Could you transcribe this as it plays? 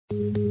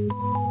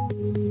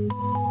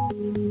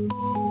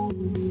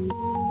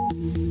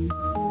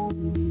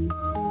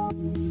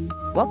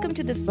Welcome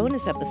to this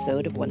bonus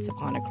episode of Once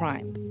Upon a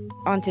Crime.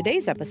 On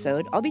today's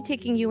episode, I'll be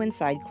taking you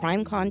inside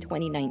CrimeCon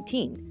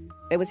 2019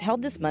 that was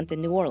held this month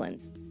in New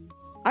Orleans.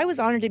 I was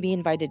honored to be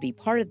invited to be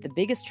part of the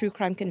biggest true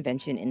crime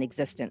convention in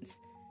existence.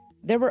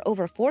 There were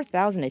over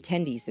 4,000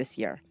 attendees this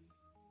year,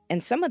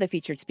 and some of the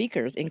featured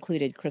speakers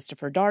included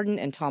Christopher Darden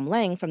and Tom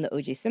Lang from the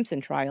O.J.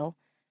 Simpson trial,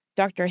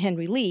 Dr.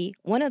 Henry Lee,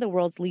 one of the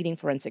world's leading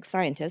forensic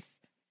scientists,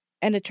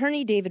 and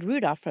attorney David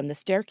Rudolph from the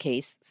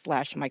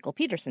Staircase/Michael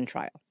Peterson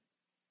trial.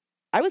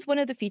 I was one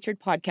of the featured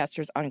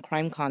podcasters on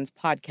CrimeCon's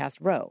Podcast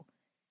Row,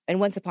 and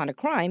Once Upon a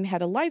Crime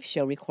had a live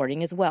show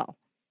recording as well.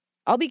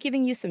 I'll be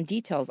giving you some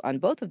details on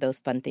both of those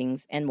fun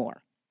things and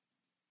more.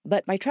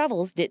 But my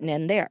travels didn't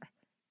end there.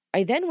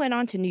 I then went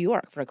on to New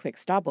York for a quick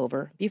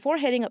stopover before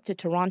heading up to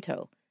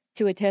Toronto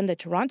to attend the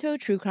Toronto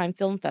True Crime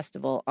Film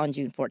Festival on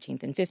June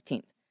 14th and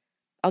 15th.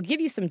 I'll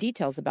give you some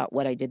details about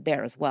what I did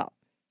there as well.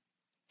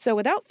 So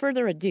without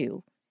further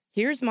ado,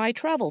 here's my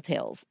Travel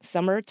Tales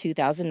Summer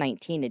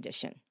 2019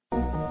 edition.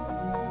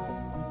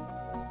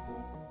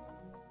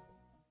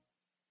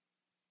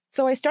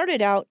 So I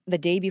started out the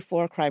day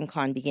before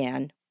CrimeCon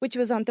began, which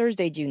was on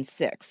Thursday, June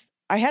 6th.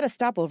 I had a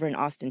stopover in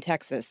Austin,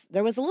 Texas.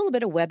 There was a little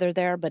bit of weather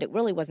there, but it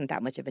really wasn't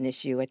that much of an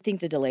issue. I think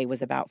the delay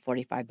was about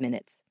 45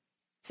 minutes.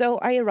 So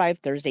I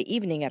arrived Thursday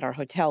evening at our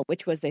hotel,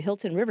 which was the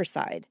Hilton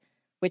Riverside,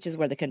 which is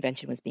where the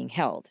convention was being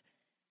held.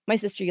 My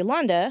sister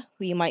Yolanda,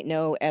 who you might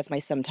know as my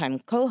sometime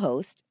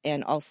co-host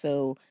and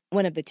also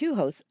one of the two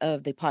hosts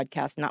of the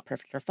podcast Not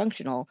Perfect or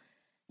Functional,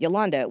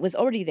 Yolanda was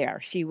already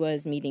there. She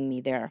was meeting me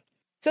there.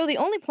 So the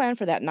only plan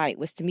for that night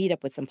was to meet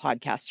up with some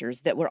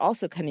podcasters that were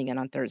also coming in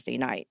on Thursday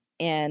night.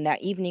 And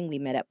that evening, we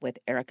met up with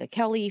Erica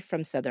Kelly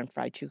from Southern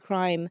Fried True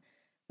Crime,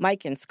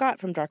 Mike and Scott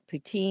from Dark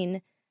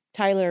Poutine,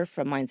 Tyler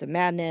from Minds of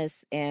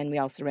Madness, and we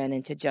also ran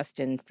into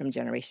Justin from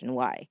Generation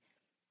Y.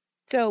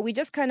 So we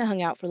just kind of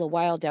hung out for a little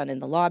while down in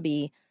the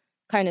lobby,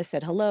 kind of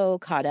said hello,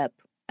 caught up.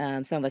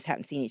 Some of us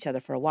hadn't seen each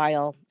other for a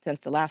while since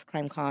the last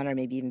CrimeCon or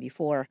maybe even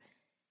before.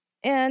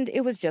 And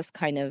it was just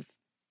kind of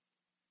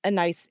a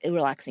nice,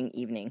 relaxing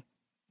evening.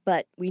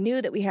 But we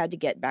knew that we had to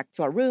get back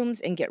to our rooms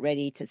and get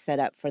ready to set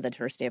up for the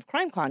first day of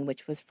CrimeCon,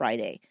 which was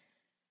Friday.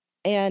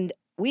 And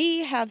we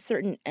have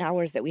certain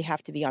hours that we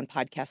have to be on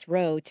Podcast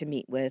Row to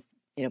meet with,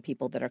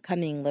 people that are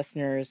coming,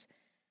 listeners.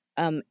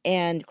 And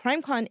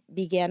CrimeCon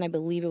began, I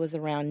believe it was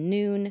around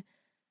noon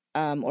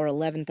or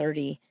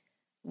 11:30.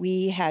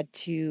 We had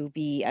to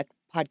be at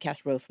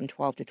Podcast Row from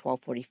 12 to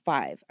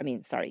 12:45.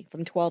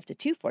 From 12 to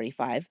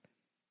 2:45.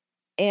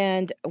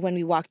 And when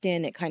we walked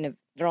in,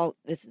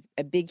 this is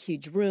a big,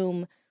 huge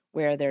room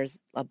where there's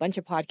a bunch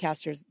of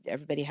podcasters.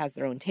 Everybody has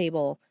their own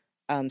table,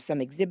 some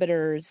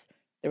exhibitors.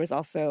 There was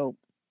also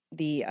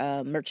the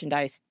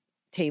merchandise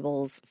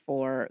tables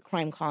for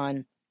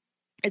CrimeCon.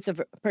 It's a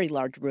pretty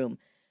large room.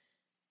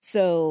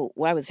 So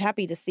I was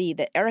happy to see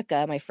that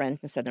Erica, my friend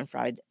from Southern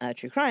Fried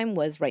True Crime,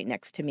 was right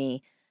next to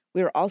me.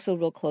 We were also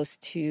real close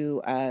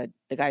to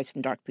the guys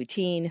from Dark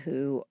Poutine,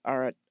 who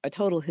are a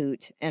total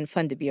hoot and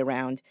fun to be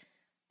around.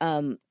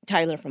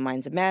 Tyler from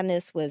Minds of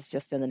Madness was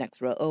just in the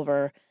next row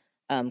over,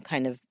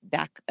 kind of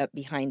back up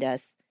behind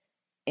us.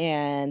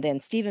 And then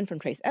Steven from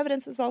Trace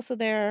Evidence was also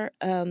there.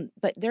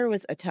 But there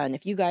was a ton.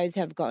 If you guys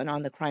have gone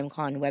on the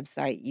CrimeCon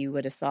website, you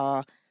would have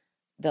saw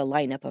the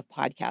lineup of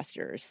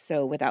podcasters.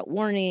 So Without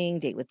Warning,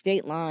 Date with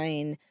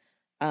Dateline,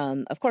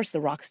 of course,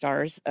 the rock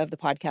stars of the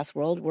podcast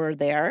world were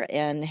there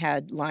and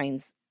had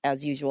lines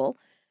as usual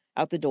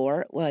out the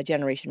door.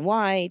 Generation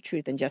Y,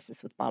 Truth and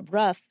Justice with Bob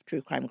Ruff,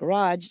 True Crime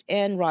Garage,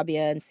 and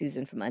Rabia and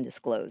Susan from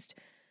Undisclosed.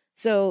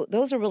 So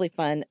those are really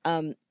fun.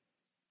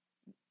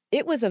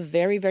 It was a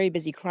very, very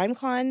busy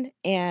CrimeCon,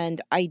 and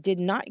I did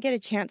not get a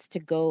chance to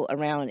go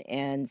around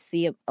and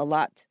see a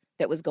lot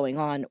that was going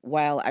on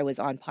while I was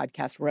on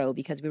Podcast Row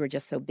because we were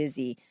just so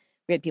busy.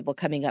 We had people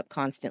coming up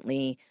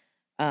constantly,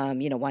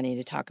 wanting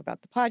to talk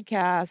about the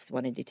podcast,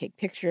 wanting to take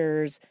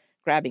pictures,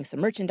 grabbing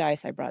some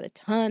merchandise. I brought a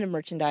ton of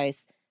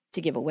merchandise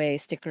to give away,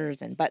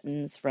 stickers and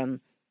buttons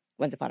from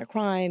Once Upon a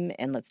Crime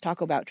and Let's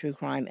Talk About True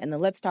Crime. And the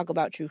Let's Talk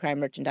About True Crime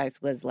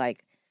merchandise was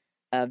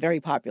very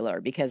popular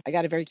because I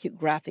got a very cute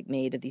graphic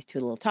made of these two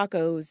little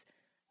tacos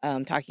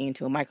talking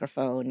into a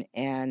microphone,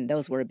 and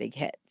those were a big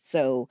hit.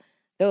 So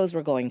those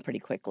were going pretty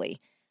quickly.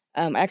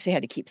 I actually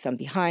had to keep some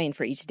behind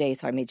for each day,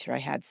 so I made sure I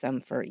had some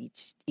for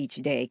each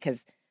day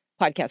because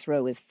Podcast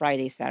Row is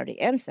Friday, Saturday,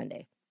 and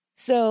Sunday.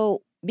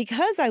 So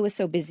because I was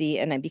so busy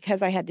and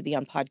because I had to be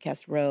on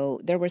Podcast Row,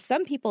 there were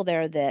some people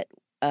there that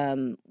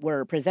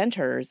were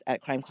presenters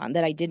at CrimeCon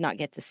that I did not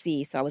get to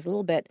see. So I was a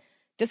little bit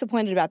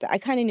disappointed about that. I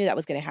kind of knew that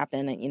was going to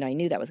happen. I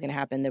knew that was going to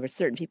happen. There were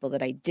certain people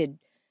that I did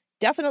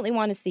definitely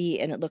want to see,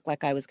 and it looked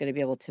like I was going to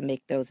be able to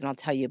make those, and I'll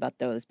tell you about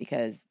those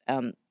because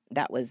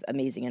that was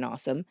amazing and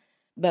awesome.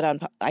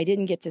 But I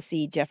didn't get to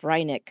see Jeff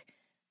Reineck,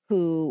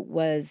 who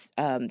was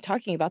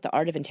talking about the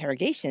art of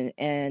interrogation,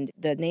 and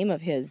the name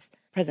of his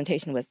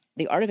presentation was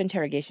The Art of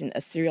Interrogation,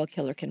 A Serial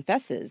Killer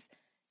Confesses.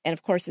 And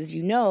of course, as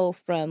you know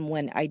from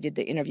when I did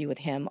the interview with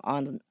him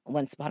on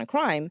Once Upon a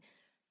Crime,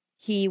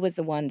 he was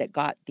the one that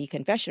got the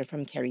confession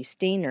from Carrie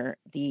Stainer,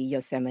 the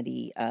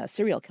Yosemite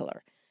serial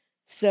killer.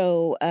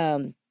 So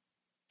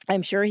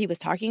I'm sure he was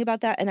talking about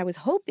that. And I was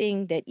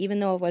hoping that even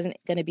though I wasn't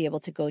going to be able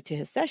to go to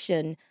his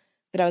session,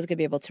 that I was going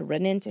to be able to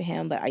run into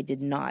him, but I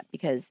did not,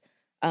 because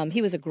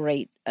he was a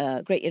great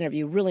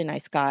interview, really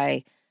nice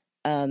guy,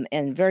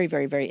 and very,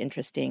 very, very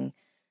interesting.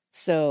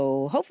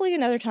 So hopefully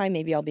another time,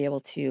 maybe I'll be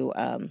able to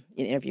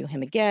interview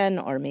him again,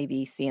 or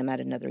maybe see him at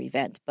another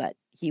event, but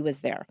he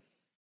was there.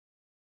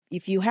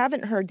 If you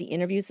haven't heard the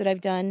interviews that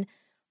I've done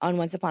on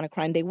Once Upon a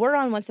Crime, they were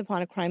on Once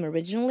Upon a Crime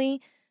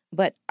originally,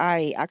 but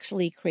I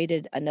actually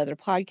created another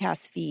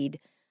podcast feed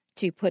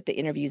to put the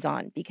interviews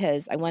on,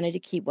 because I wanted to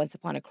keep Once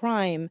Upon a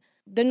Crime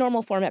the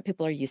normal format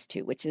people are used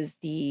to, which is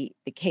the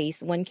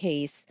one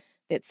case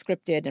that's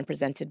scripted and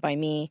presented by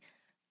me.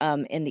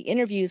 And the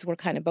interviews were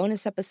kind of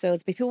bonus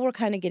episodes, but people were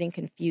kind of getting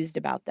confused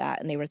about that.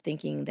 And they were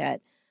thinking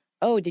that,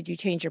 oh, did you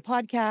change your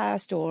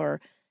podcast?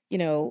 Or,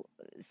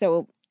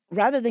 so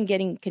rather than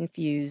getting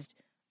confused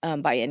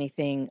by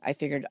anything, I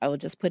figured I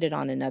would just put it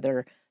on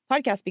another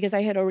podcast, because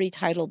I had already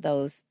titled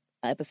those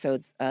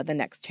episodes The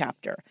Next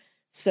Chapter.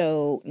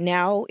 So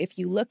now if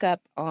you look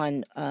up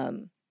on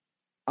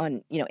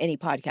any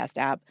podcast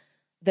app,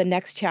 The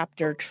Next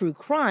Chapter True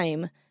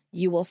Crime,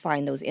 you will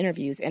find those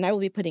interviews. And I will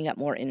be putting up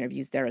more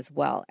interviews there as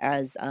well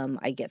as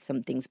I get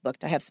some things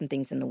booked. I have some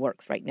things in the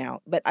works right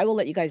now, but I will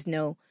let you guys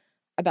know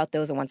about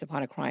those on Once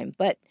Upon a Crime.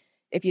 But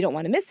if you don't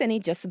want to miss any,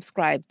 just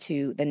subscribe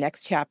to The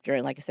Next Chapter.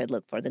 And like I said,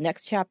 look for The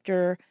Next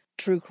Chapter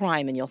True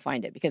Crime and you'll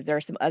find it, because there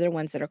are some other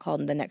ones that are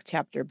called The Next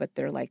Chapter, but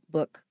they're like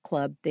book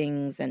club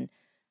things and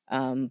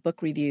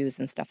book reviews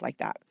and stuff like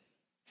that.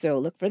 So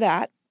look for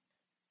that.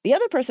 The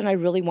other person I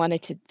really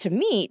wanted to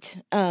meet,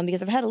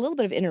 because I've had a little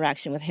bit of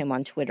interaction with him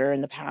on Twitter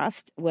in the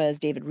past, was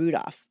David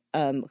Rudolph,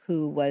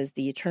 who was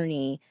the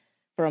attorney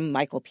from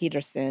Michael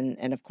Peterson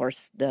and, of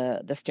course,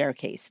 the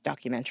Staircase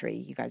documentary.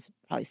 You guys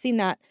have probably seen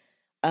that.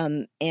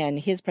 And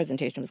his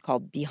presentation was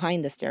called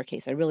Behind the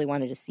Staircase. I really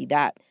wanted to see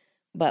that,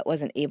 but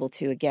wasn't able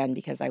to, again,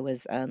 because I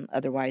was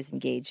otherwise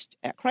engaged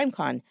at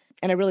CrimeCon,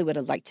 and I really would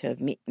have liked to have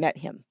met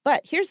him.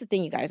 But here's the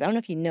thing, you guys. I don't know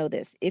if you know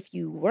this. If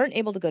you weren't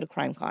able to go to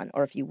CrimeCon,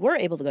 or if you were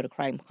able to go to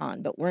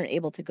CrimeCon but weren't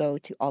able to go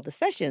to all the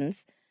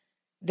sessions,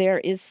 there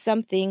is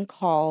something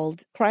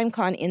called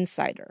CrimeCon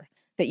Insider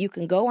that you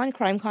can go on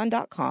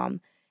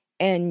crimecon.com,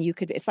 and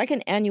it's like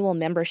an annual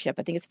membership.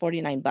 I think it's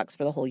 $49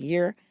 for the whole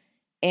year,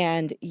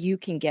 and you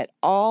can get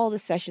all the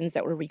sessions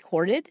that were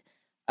recorded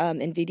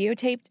and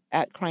videotaped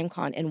at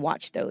CrimeCon and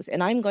watch those.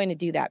 And I'm going to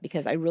do that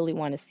because I really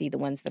want to see the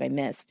ones that I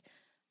missed.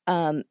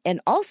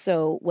 And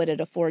also what it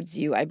affords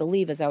you, I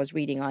believe, as I was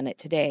reading on it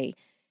today,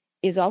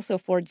 is also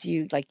affords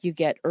you, like, you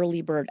get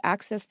early bird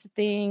access to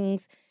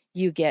things.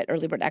 You get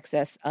early bird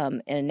access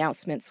and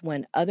announcements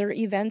when other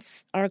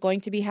events are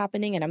going to be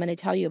happening. And I'm going to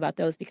tell you about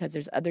those because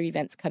there's other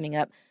events coming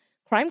up.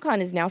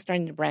 CrimeCon is now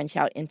starting to branch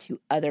out into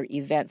other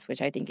events,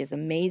 which I think is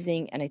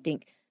amazing. And I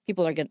think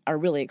people are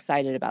really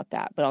excited about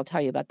that. But I'll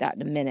tell you about that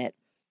in a minute.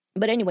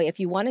 But anyway, if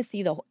you want to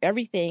see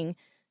everything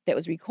that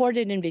was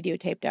recorded and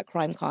videotaped at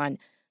CrimeCon,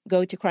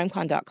 go to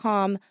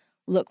crimecon.com,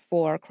 look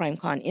for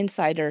CrimeCon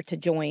Insider to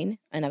join.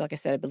 And like I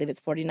said, I believe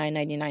it's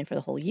 $49.99 for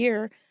the whole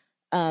year.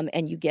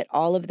 And you get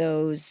all of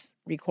those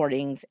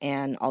recordings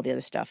and all the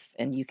other stuff.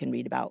 And you can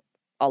read about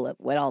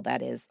what all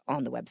that is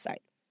on the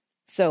website.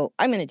 So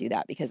I'm going to do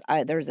that because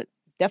there's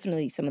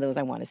definitely some of those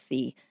I want to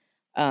see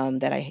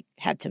that I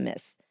had to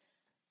miss.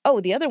 Oh,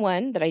 the other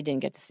one that I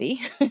didn't get to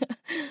see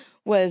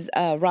was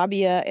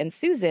Rabia and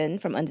Susan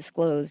from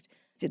Undisclosed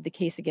did the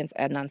case against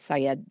Adnan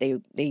Syed.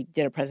 They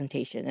did a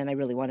presentation, and I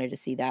really wanted to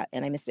see that,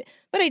 and I missed it.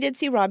 But I did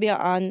see Rabia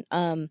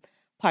on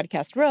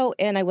Podcast Row,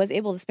 and I was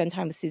able to spend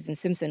time with Susan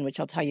Simpson, which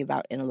I'll tell you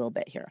about in a little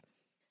bit here.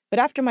 But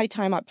after my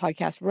time at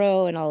Podcast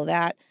Row and all of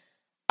that,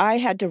 I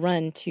had to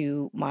run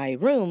to my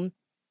room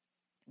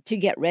to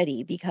get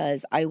ready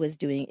because I was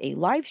doing a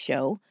live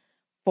show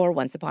for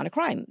Once Upon a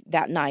Crime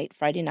that night,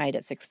 Friday night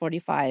at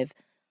 6:45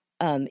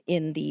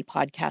 in the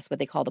podcast, what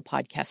they call the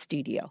podcast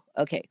studio.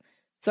 Okay,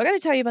 so I got to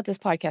tell you about this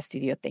podcast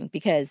studio thing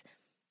because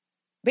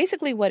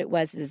basically what it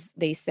was is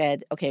they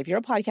said, okay, if you're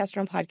a podcaster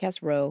on Podcast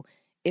Row,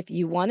 if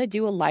you want to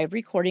do a live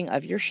recording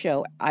of your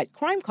show at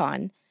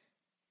CrimeCon,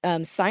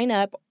 sign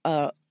up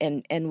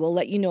and we'll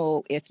let you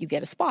know if you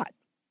get a spot.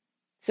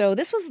 So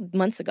this was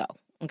months ago.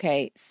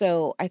 Okay,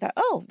 so I thought,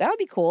 oh, that would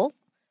be cool.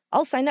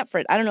 I'll sign up for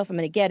it. I don't know if I'm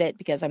going to get it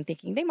because I'm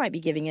thinking they might be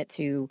giving it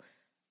to,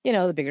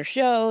 the bigger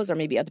shows, or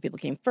maybe other people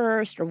came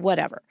first or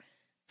whatever.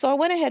 So I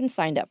went ahead and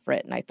signed up for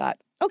it, and I thought,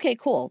 okay,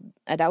 cool.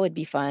 That would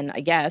be fun,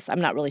 I guess.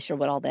 I'm not really sure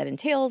what all that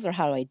entails or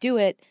how do I do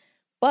it,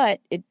 but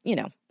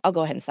I'll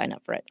go ahead and sign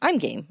up for it. I'm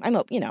game. I'm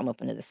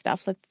open to this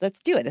stuff. Let's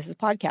do it. This is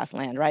podcast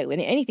land, right? When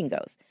anything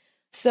goes.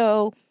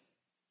 So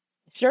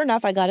sure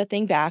enough, I got a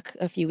thing back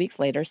a few weeks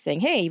later saying,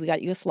 hey, we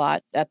got you a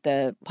slot at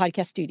the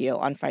podcast studio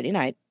on Friday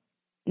night.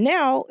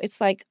 Now it's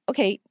like,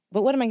 okay,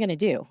 but what am I going to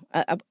do?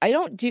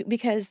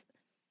 Because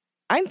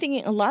I'm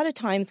thinking a lot of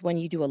times when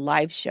you do a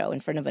live show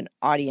in front of an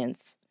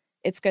audience,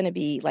 it's going to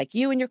be like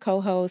you and your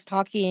co-host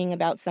talking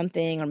about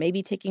something or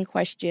maybe taking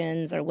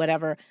questions or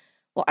whatever.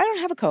 Well, I don't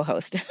have a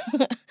co-host.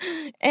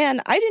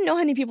 And I didn't know how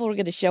many people were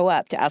going to show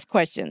up to ask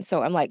questions.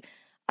 So I'm like,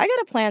 I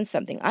got to plan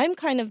something. I'm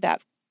kind of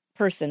that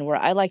person where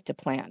I like to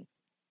plan.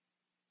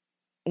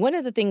 One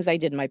of the things I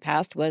did in my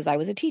past was I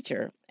was a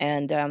teacher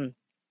and an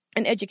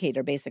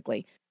educator,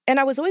 basically. And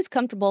I was always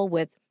comfortable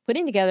with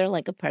putting together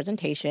like a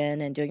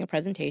presentation and doing a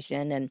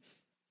presentation and,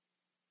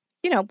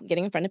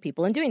 getting in front of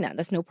people and doing that.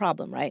 That's no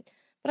problem, right?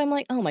 But I'm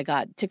like, oh my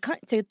God,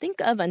 to think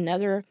of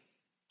another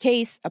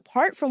case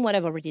apart from what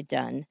I've already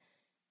done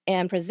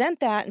and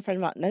present that in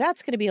front of, now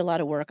that's going to be a lot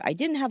of work. I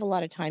didn't have a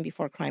lot of time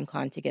before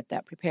CrimeCon to get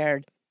that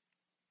prepared.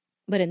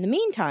 But in the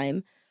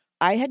meantime,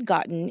 I had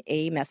gotten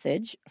a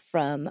message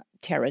from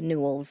Tara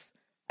Newell's,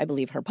 I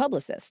believe her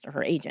publicist or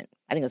her agent.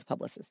 I think it was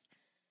publicist.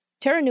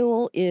 Tara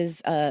Newell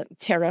is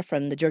Tara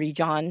from the Dirty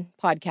John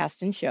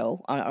podcast and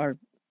show, or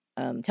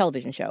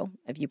television show.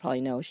 If you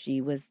probably know,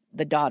 she was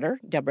the daughter,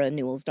 Deborah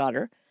Newell's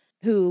daughter,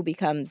 who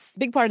becomes a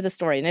big part of the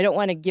story. And I don't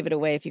want to give it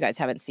away if you guys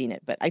haven't seen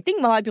it, but I think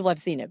a lot of people have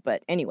seen it.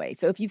 But anyway,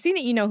 so if you've seen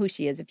it, you know who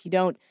she is. If you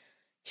don't,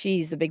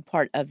 she's a big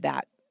part of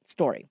that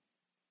story.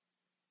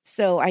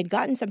 So I'd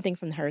gotten something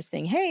from her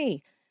saying,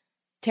 hey,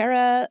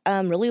 Tara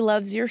really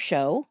loves your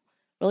show,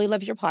 really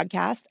loves your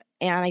podcast.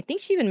 And I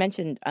think she even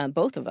mentioned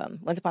both of them,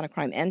 Once Upon a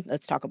Crime and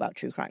Let's Talk About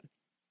True Crime.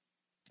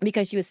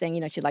 Because she was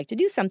saying, she'd like to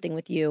do something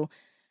with you,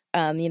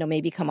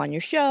 maybe come on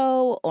your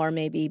show or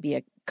maybe be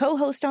a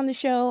co-host on the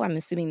show. I'm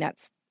assuming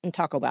that's in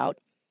Talk About.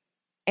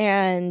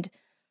 And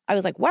I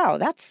was like, wow,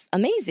 that's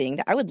amazing.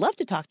 I would love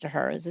to talk to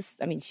her.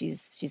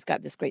 She's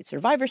got this great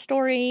survivor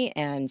story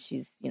and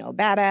she's, a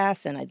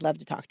badass and I'd love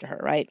to talk to her,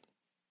 right?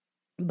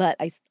 But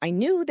I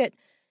knew that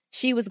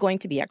she was going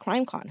to be at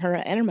CrimeCon. Her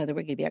and her mother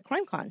were going to be at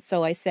CrimeCon.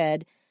 So I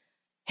said,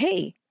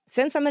 hey,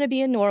 since I'm going to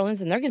be in New Orleans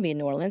and they're going to be in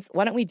New Orleans,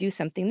 why don't we do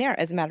something there?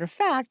 As a matter of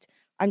fact,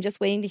 I'm just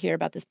waiting to hear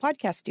about this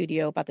podcast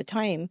studio, about the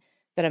time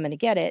that I'm going to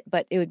get it.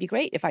 But it would be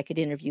great if I could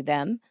interview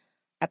them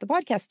at the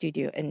podcast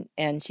studio.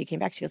 And she came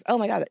back. She goes, oh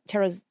my God,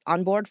 Tara's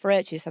on board for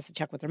it. She just has to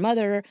check with her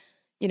mother,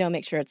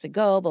 make sure it's a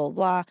go, blah, blah,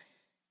 blah.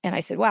 And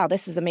I said, wow,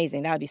 this is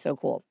amazing. That would be so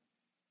cool.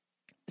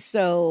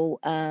 So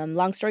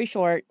long story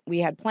short, we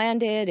had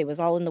planned it. It was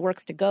all in the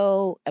works to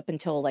go up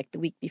until like the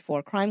week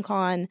before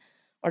CrimeCon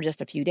or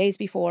just a few days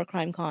before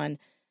CrimeCon.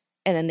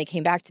 And then they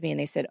came back to me and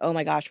they said, oh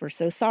my gosh, we're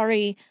so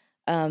sorry.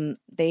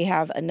 They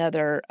have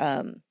another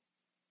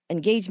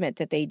engagement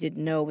that they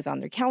didn't know was on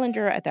their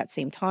calendar at that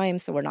same time.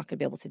 So we're not going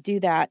to be able to do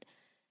that.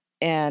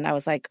 And I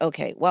was like,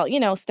 okay,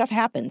 well, stuff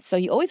happens. So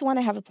you always want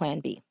to have a plan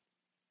B.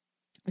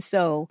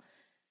 So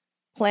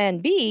plan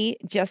B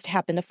just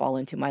happened to fall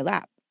into my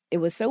lap. It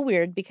was so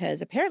weird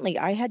because apparently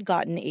I had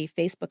gotten a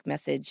Facebook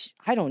message.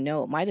 I don't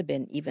know. It might have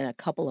been even a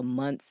couple of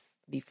months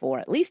before,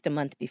 at least a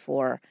month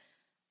before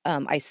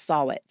I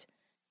saw it.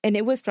 And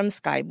it was from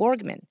Skye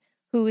Borgman,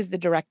 who is the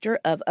director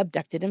of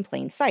Abducted in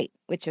Plain Sight,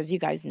 which, as you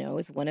guys know,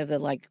 is one of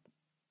the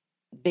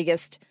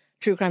biggest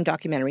true crime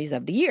documentaries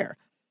of the year.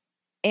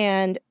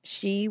 And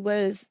she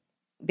was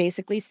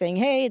basically saying,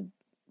 hey,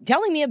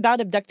 telling me about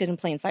Abducted in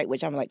Plain Sight,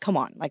 which I'm like, come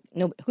on,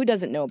 no, who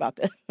doesn't know about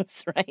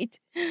this, right?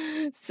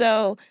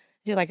 So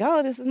she's like,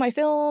 oh, this is my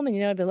film.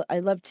 And,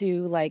 I'd love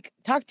to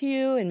talk to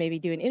you and maybe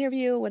do an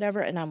interview,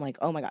 whatever. And I'm like,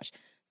 oh my gosh.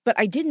 But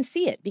I didn't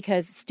see it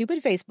because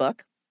stupid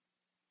Facebook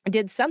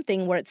did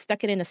something where it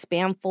stuck it in a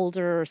spam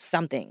folder or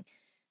something.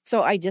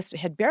 So I just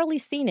had barely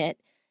seen it.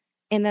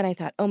 And then I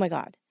thought, oh my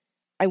God,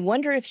 I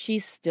wonder if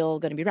she's still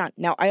going to be around.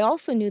 Now, I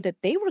also knew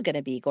that they were going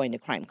to be going to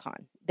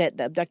CrimeCon,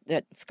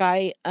 that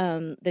Skye,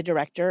 the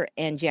director,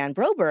 and Jan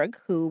Broberg,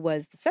 who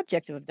was the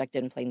subject of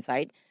Abducted in Plain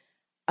Sight,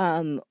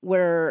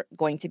 were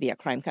going to be at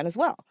CrimeCon as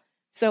well.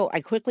 So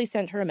I quickly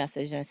sent her a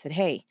message and I said,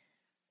 hey,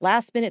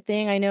 last minute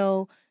thing, I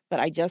know, but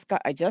I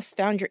just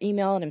found your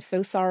email and I'm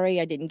so sorry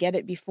I didn't get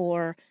it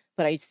before,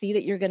 but I see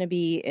that you're going to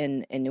be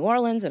in New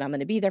Orleans and I'm going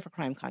to be there for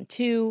CrimeCon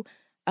too.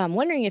 I'm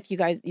wondering if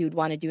you'd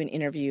want to do an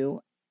interview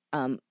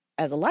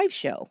as a live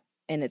show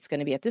and it's going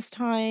to be at this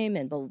time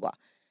and blah, blah, blah.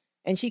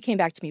 And she came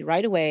back to me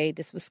right away.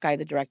 This was Skye,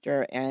 the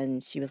director.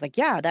 And she was like,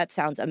 yeah, that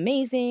sounds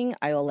amazing.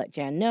 I will let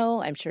Jan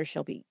know. I'm sure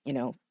she'll be,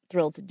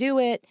 thrilled to do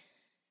it.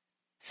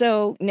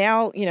 So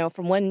now,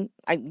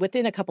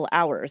 within a couple of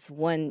hours,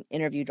 one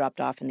interview dropped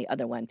off and the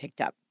other one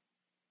picked up.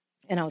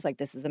 And I was like,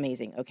 this is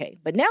amazing. Okay.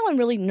 But now I'm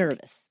really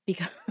nervous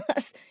because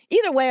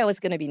either way, I was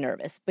going to be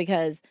nervous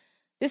because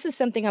this is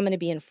something I'm going to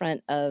be in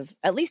front of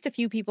at least a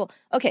few people.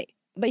 Okay.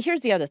 But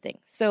here's the other thing.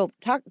 So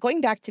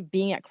going back to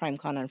being at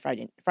CrimeCon on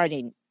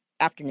Friday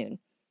afternoon,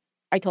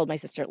 I told my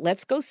sister,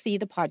 let's go see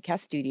the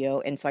podcast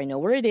studio. And so I know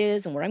where it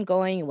is and where I'm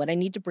going and what I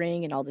need to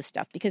bring and all this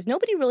stuff, because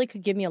nobody really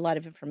could give me a lot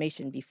of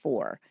information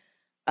before,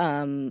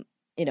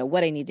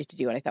 what I needed to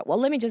do. And I thought, well,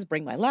 let me just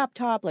bring my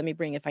laptop. Let me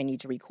bring, if I need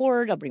to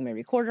record, I'll bring my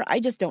recorder. I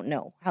just don't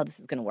know how this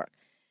is going to work.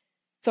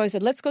 So I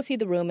said, let's go see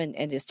the room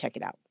and just check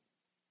it out.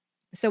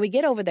 So we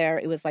get over there.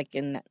 It was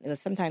it was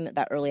sometime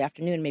that early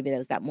afternoon. Maybe that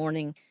was that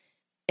morning.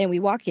 And we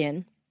walk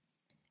in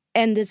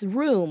and this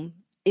room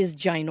is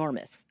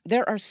ginormous.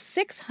 There are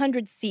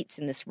 600 seats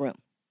in this room.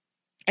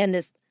 And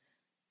this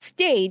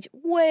stage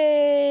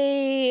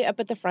way up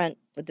at the front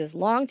with this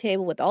long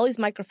table with all these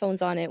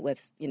microphones on it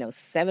with,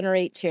 7 or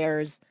 8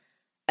 chairs.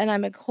 And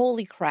I'm like,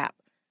 holy crap.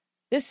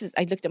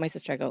 I looked at my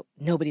sister. I go,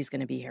 nobody's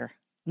going to be here.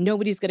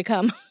 Nobody's going to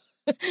come.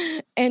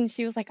 And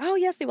she was like, oh,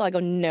 yes, they will. I go,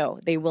 no,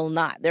 they will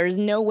not. There's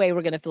no way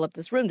we're going to fill up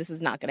this room. This is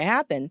not going to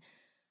happen.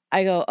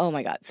 I go, oh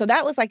my God. So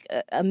that was like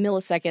a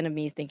millisecond of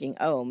me thinking,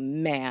 oh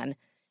man.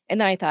 And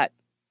then I thought,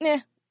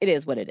 it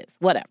is what it is.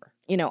 Whatever.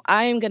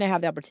 I'm going to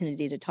have the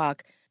opportunity to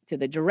talk to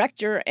the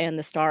director and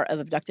the star of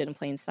Abducted in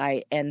Plain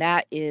Sight. And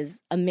that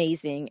is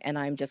amazing. And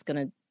I'm just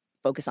going to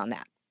focus on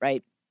that.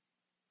 Right.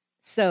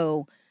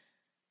 So,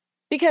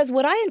 because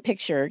what I had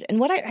pictured and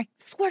what I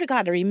swear to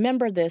God, I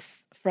remember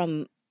this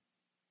from,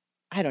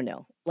 I don't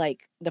know,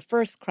 like the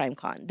first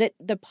CrimeCon, that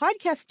the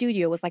podcast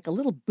studio was like a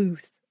little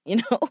booth,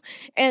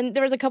 and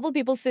there was a couple of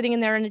people sitting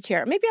in there in a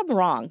chair. Maybe I'm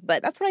wrong,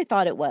 but that's what I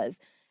thought it was.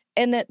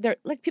 And that there,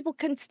 like, people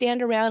can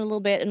stand around a little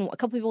bit, and a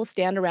couple people will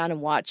stand around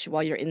and watch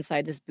while you're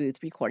inside this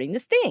booth recording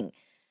this thing.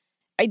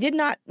 I did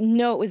not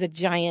know it was a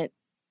giant,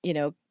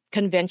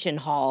 convention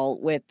hall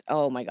with,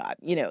 oh my God,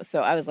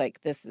 so I was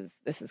like, this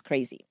is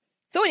crazy.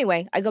 So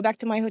anyway, I go back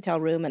to my hotel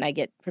room and I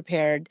get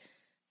prepared.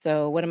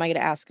 So what am I going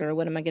to ask her?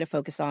 What am I going to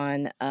focus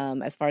on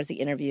as far as the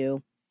interview?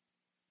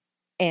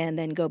 And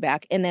then go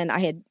back. And then I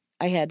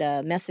had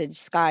messaged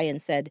Sky and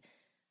said,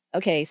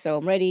 okay, so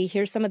I'm ready.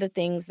 Here's some of the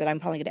things that I'm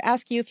probably going to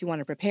ask you if you want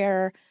to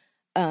prepare.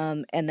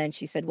 And then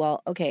she said,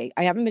 well, okay,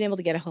 I haven't been able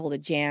to get a hold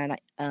of Jan.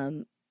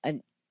 And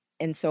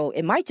so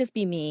it might just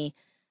be me,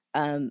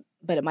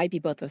 but it might be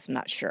both of us. I'm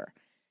not sure.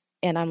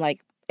 And I'm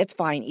like, it's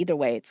fine. Either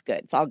way, it's good.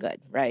 It's all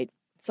good. Right.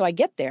 So I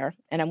get there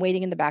and I'm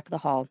waiting in the back of the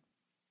hall.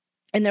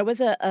 And there was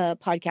a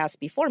podcast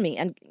before me,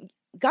 and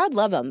God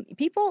love them.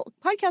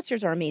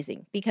 Podcasters are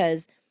amazing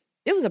because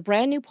it was a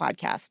brand new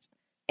podcast.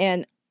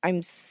 And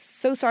I'm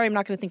so sorry, I'm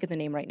not going to think of the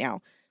name right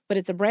now, but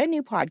it's a brand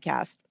new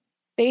podcast.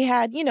 They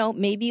had,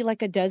 maybe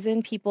like a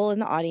dozen people in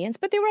the audience,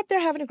 but they were up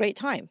there having a great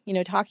time,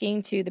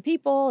 talking to the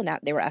people, and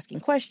they were asking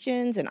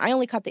questions. And I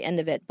only caught the end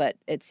of it, but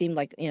it seemed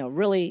like,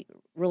 really,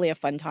 really a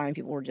fun time.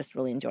 People were just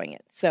really enjoying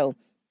it. So,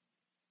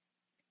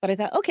 but I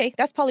thought, okay,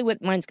 that's probably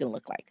what mine's going to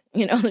look like.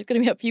 There's going to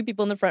be a few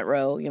people in the front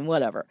row and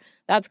whatever.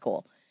 That's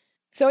cool.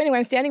 So anyway,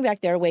 I'm standing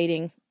back there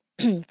waiting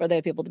for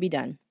the people to be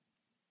done.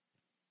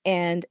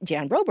 And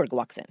Jan Broberg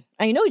walks in.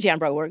 I know Jan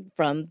Broberg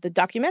from the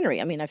documentary.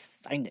 I mean, I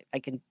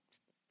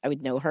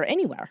would know her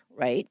anywhere,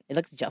 right? It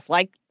looks just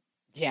like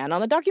Jan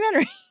on the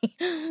documentary.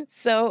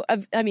 So,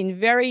 I mean,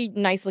 very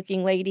nice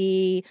looking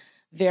lady,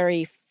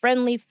 very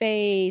friendly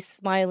face,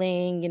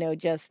 smiling,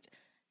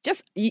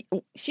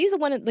 she's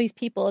one of these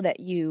people that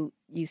you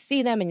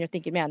see them and you're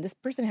thinking, man, this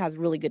person has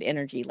really good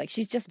energy. Like,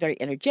 she's just very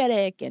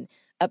energetic and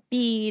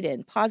upbeat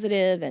and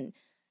positive. And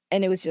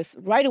it was just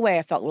right away,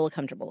 I felt really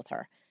comfortable with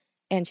her.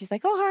 And she's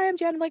like, oh, hi, I'm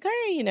Jan. I'm like,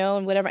 hey,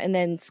 and whatever. And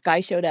then Sky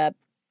showed up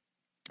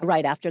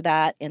right after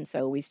that. And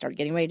so we started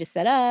getting ready to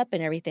set up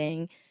and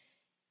everything.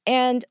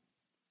 And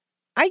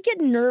I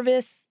get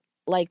nervous,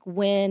 like,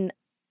 when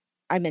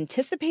I'm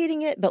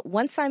anticipating it. But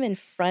once I'm in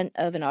front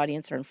of an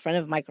audience or in front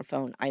of a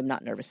microphone, I'm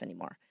not nervous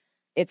anymore.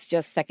 It's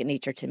just second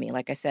nature to me.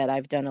 Like I said,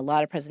 I've done a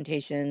lot of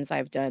presentations.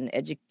 I've done,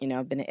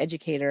 I've been an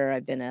educator.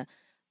 I've been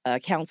a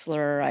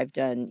counselor. I've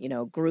done,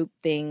 group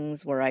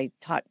things where I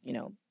taught,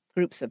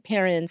 groups of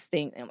parents,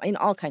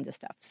 all kinds of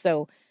stuff.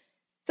 So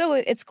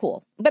it's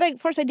cool. But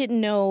of course, I didn't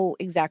know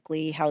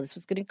exactly how this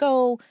was going to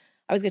go.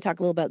 I was going to talk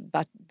a little bit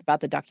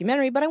about the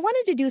documentary, but I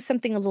wanted to do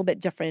something a little bit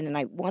different. And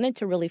I wanted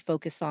to really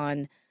focus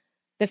on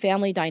the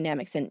family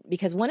dynamics. And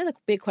because one of the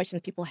big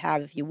questions people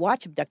have if you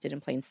watch Abducted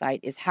in Plain Sight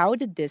is, how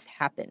did this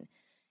happen?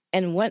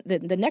 And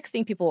the next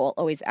thing people will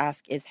always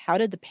ask is, how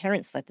did the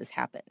parents let this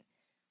happen?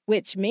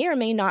 Which may or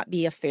may not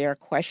be a fair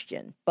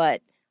question,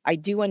 but I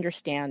do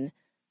understand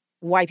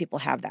why people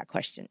have that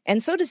question.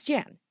 And so does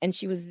Jan. And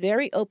she was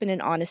very open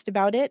and honest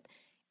about it.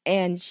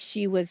 And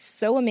she was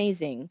so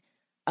amazing.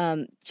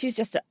 She's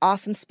just an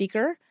awesome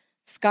speaker.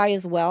 Sky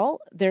as well.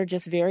 They're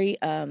just very,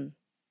 I'm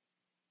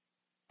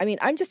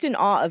just in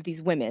awe of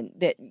these women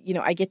that,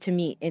 I get to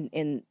meet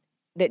in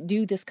that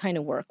do this kind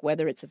of work,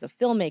 whether it's as a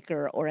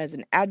filmmaker or as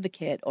an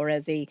advocate or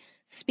as a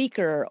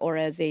speaker or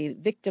as a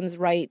victims'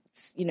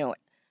 rights,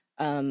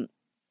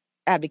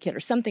 advocate or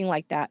something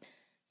like that.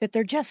 That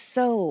they're just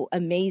so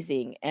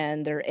amazing,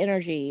 and their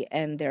energy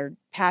and their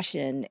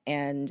passion,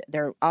 and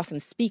they're awesome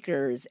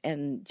speakers,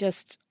 and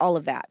just all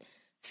of that.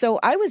 So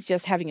I was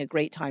just having a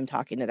great time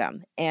talking to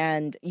them.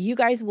 And you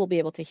guys will be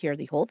able to hear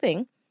the whole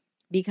thing,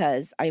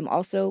 because I'm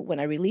also, when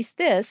I release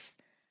this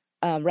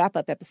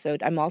wrap-up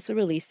episode, I'm also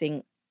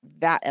releasing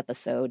that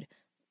episode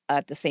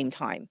at the same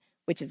time,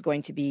 which is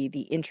going to be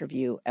the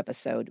interview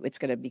episode. It's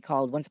going to be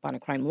called Once Upon a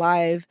Crime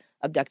Live,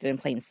 Abducted in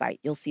Plain Sight.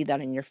 You'll see that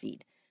in your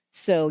feed.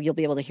 So you'll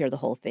be able to hear the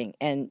whole thing.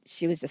 And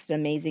she was just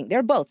amazing.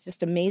 They're both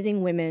just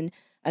amazing women,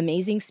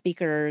 amazing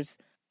speakers.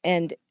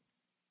 And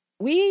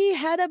we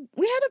had a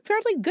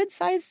fairly good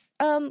size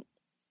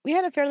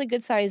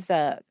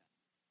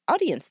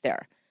audience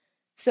there.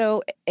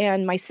 So,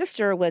 and my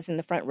sister was in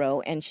the front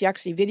row, and she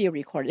actually video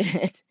recorded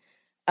it.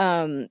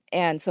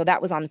 And so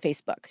that was on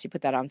Facebook. She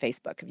put that on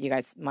Facebook. You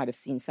guys might have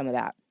seen some of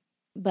that.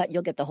 But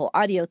you'll get the whole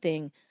audio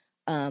thing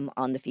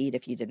on the feed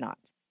if you did not.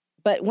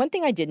 But one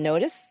thing I did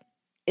notice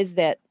is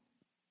that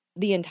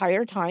the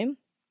entire time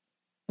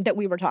that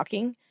we were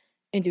talking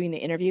and doing the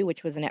interview,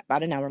 which was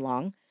about an hour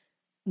long,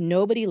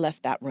 nobody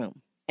left that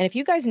room. And if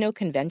you guys know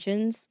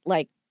conventions,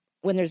 like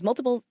when there's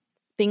multiple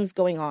things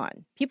going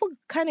on, people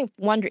kind of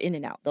wander in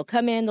and out. They'll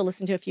come in, they'll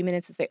listen to a few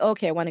minutes and say,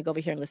 okay, I want to go over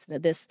here and listen to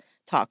this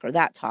talk or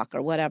that talk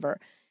or whatever.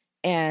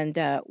 And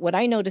what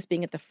I noticed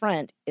being at the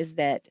front is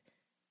that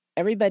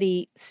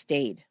everybody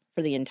stayed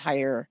for the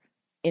entire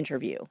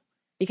interview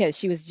because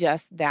she was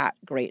just that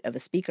great of a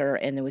speaker.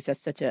 And it was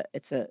just such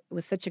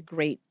a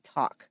great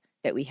talk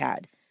that we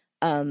had.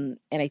 And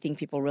I think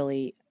people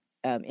really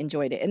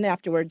enjoyed it. And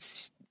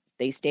afterwards,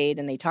 they stayed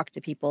and they talked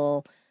to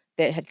people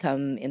that had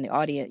come in the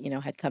audience,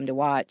 had come to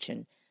watch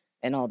and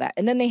all that.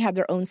 And then they had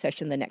their own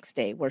session the next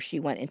day where she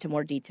went into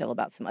more detail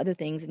about some other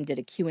things and did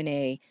a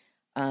Q&A.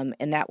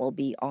 And that will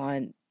be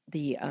on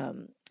the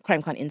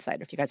CrimeCon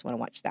Insider if you guys want to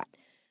watch that.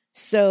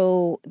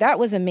 So that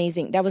was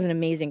amazing. That was an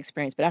amazing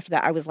experience. But after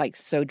that, I was like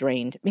so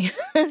drained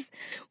because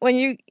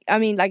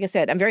like I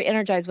said, I'm very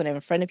energized when I'm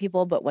in front of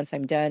people, but once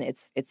I'm done,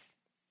 it's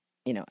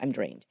I'm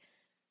drained.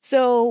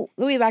 So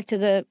we went back to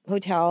the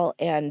hotel,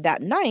 and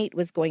that night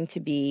was going to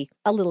be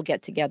a little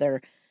get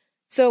together.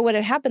 So what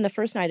had happened the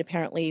first night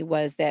apparently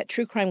was that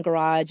True Crime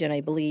Garage and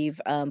I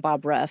believe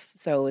Bob Ruff,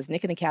 so it was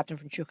Nick and the Captain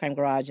from True Crime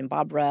Garage and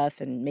Bob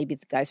Ruff and maybe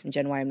the guys from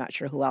Gen Y, I'm not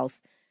sure who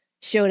else,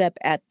 showed up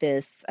at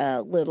this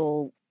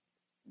little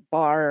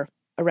bar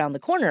around the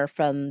corner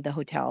from the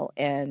hotel,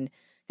 and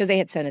because they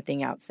had sent a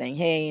thing out saying,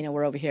 hey,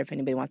 we're over here if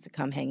anybody wants to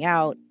come hang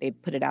out. They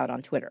put it out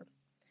on Twitter,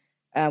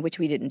 which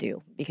we didn't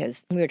do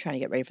because we were trying to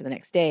get ready for the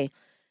next day.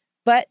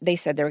 But they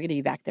said they were going to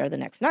be back there the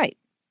next night.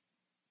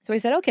 So we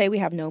said, okay, we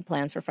have no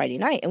plans for Friday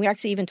night. And we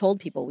actually even told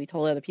people, we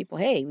told other people,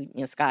 hey,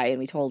 Sky, and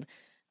we told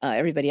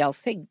everybody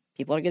else, hey,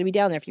 people are going to be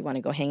down there if you want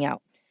to go hang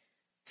out.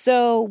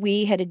 So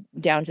we headed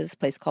down to this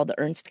place called the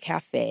Ernst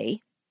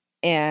Cafe.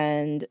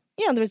 And,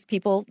 there was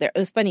people there. It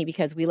was funny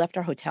because we left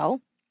our hotel,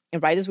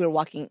 and right as we were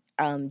walking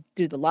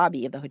through the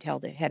lobby of the hotel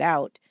to head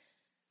out,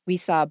 we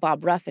saw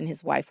Bob Ruff and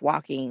his wife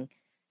walking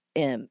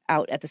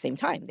out at the same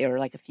time. They were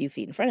like a few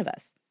feet in front of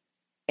us.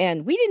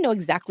 And we didn't know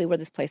exactly where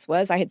this place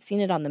was. I had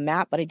seen it on the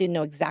map, but I didn't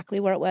know exactly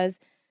where it was.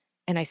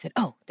 And I said,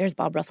 oh, there's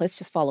Bob Ruff. Let's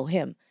just follow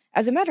him.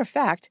 As a matter of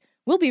fact,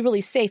 we'll be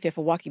really safe if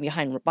we're walking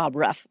behind Bob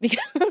Ruff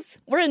because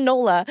we're in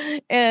NOLA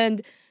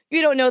and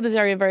you don't know this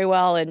area very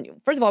well. And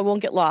first of all, we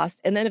won't get lost.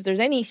 And then if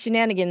there's any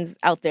shenanigans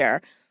out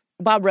there,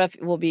 Bob Ruff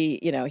will be,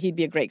 he'd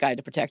be a great guy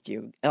to protect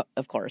you,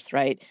 of course,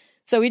 right?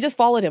 So we just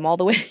followed him all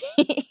the way.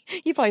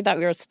 He probably thought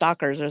we were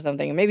stalkers or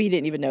something. Maybe he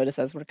didn't even notice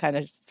us. We're kind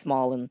of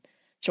small and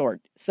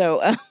short.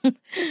 So,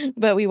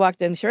 but we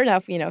walked in, sure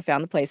enough,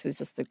 found the place. It was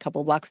just a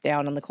couple blocks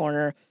down on the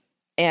corner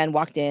and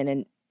walked in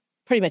and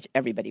pretty much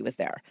everybody was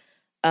there.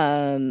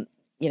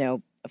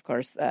 Of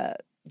course,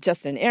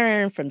 Justin and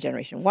Aaron from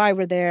Generation Y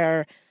were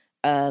there.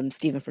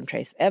 Stephen from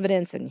Trace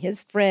Evidence and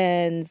his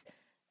friends,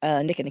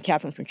 Nick and the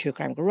Captain from True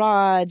Crime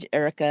Garage,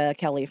 Erica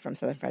Kelly from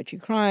Southern Fried True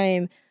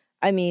Crime.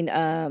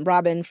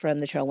 Robin from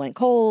The Trail Went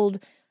Cold.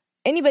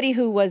 Anybody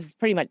who was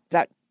pretty much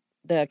that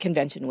the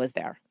convention was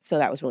there. So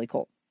that was really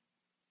cool.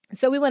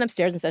 So we went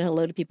upstairs and said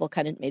hello to people,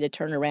 kind of made a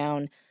turn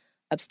around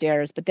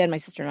upstairs. But then my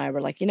sister and I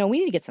were like, we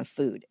need to get some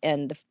food.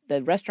 And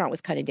the restaurant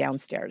was kind of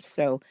downstairs.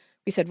 So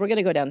we said, we're going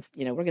to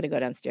go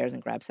downstairs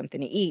and grab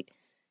something to eat.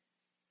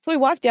 So we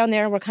walked down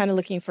there. We're kind of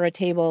looking for a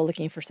table,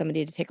 looking for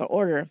somebody to take our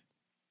order.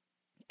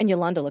 And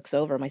Yolanda looks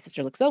over, my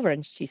sister looks over,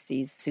 and she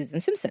sees Susan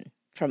Simpson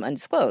from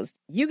Undisclosed.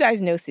 You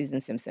guys know Susan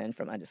Simpson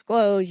from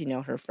Undisclosed. You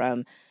know her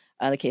from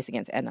the case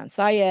against Adnan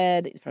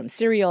Syed, from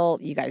Serial.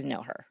 You guys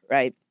know her,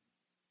 right?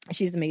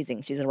 She's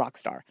amazing. She's a rock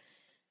star.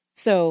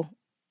 So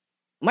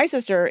my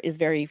sister is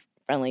very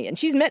friendly, and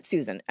she's met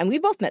Susan. And we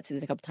both met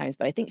Susan a couple times,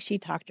 but I think she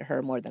talked to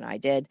her more than I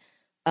did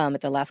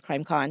at the last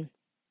CrimeCon.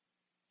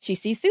 She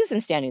sees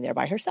Susan standing there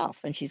by herself,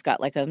 and she's got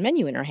like a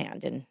menu in her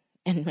hand.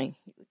 And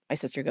my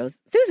sister goes,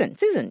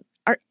 Susan,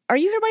 are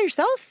you here by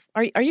yourself?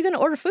 Are you going to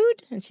order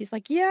food? And she's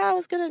like, yeah, I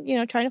was going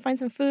to, trying to find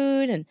some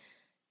food. And,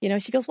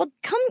 she goes, well,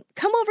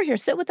 come over here,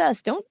 sit with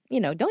us. Don't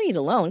eat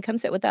alone. Come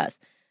sit with us.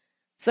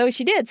 So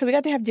she did. So we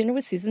got to have dinner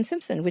with Susan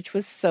Simpson, which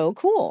was so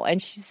cool. And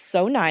she's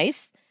so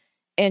nice,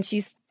 and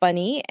she's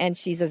funny, and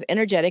she's as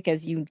energetic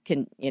as you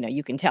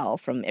can tell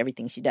from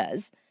everything she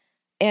does.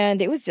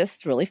 And it was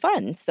just really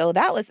fun. So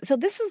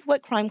this is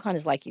what CrimeCon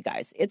is like, you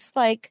guys. It's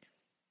like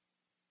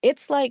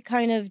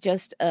kind of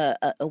just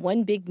a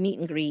one big meet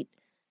and greet.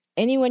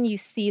 Anyone you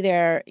see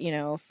there,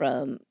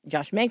 from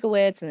Josh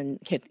Mankiewicz and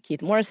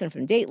Keith Morrison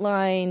from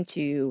Dateline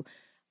to,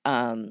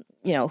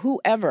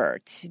 whoever,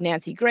 to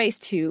Nancy Grace,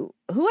 to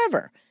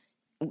whoever,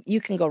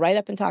 you can go right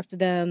up and talk to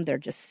them. They're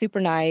just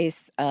super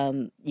nice.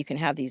 You can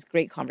have these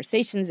great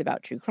conversations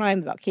about true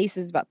crime, about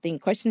cases, about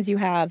questions you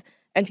have.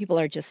 And people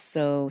are just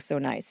so, so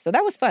nice. So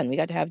that was fun. We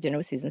got to have dinner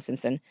with Susan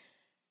Simpson.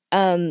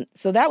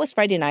 So that was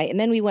Friday night. And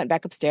then we went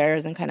back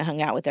upstairs and kind of hung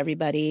out with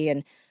everybody.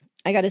 And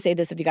I got to say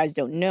this, if you guys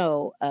don't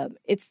know,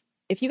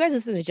 if you guys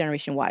listen to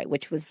Generation Y,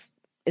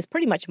 is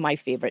pretty much my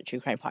favorite true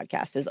crime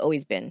podcast, has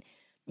always been.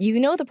 You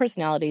know the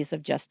personalities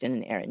of Justin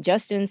and Aaron.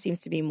 Justin seems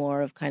to be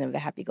more of kind of the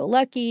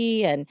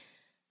happy-go-lucky and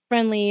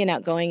friendly and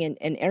outgoing,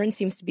 and Aaron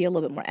seems to be a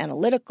little bit more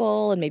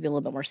analytical and maybe a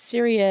little bit more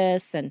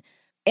serious. And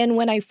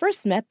when I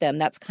first met them,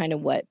 that's kind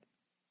of what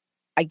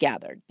I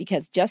gathered,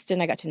 because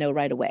Justin I got to know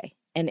right away,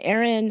 and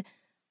Aaron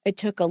it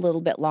took a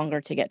little bit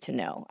longer to get to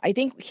know. I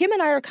think him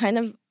and I are kind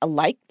of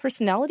alike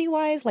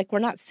personality-wise. Like, we're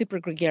not super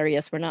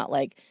gregarious. We're not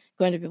like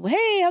going to people,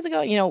 hey, how's it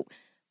going?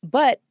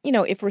 But,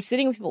 if we're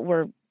sitting with people,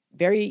 we're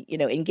very,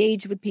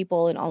 engaged with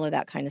people and all of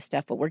that kind of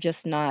stuff, but we're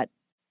just not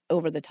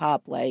over the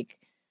top, like,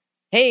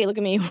 hey, look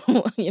at me,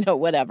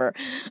 whatever.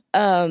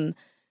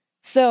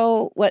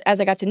 So as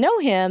I got to know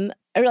him,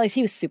 I realized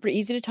he was super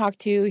easy to talk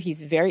to.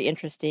 He's very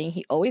interesting.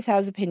 He always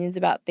has opinions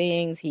about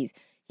things. He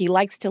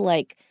likes to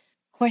like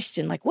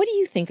question, like, what do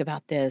you think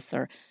about this?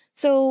 Or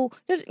so,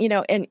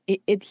 and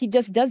he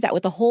just does that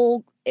with the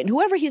whole, and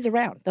whoever he's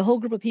around, the whole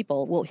group of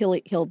people,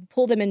 he'll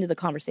pull them into the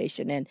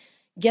conversation and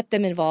get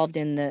them involved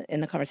in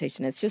the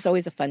conversation. It's just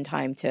always a fun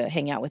time to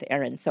hang out with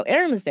Aaron. So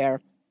Aaron was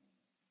there.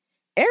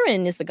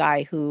 Aaron is the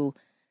guy who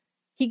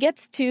he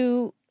gets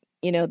to,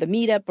 the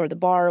meetup or the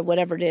bar or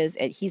whatever it is,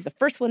 and he's the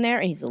first one there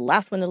and he's the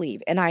last one to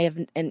leave. And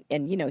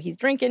he's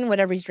drinking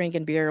whatever he's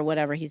drinking, beer or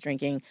whatever he's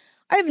drinking.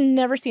 I've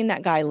never seen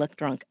that guy look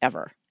drunk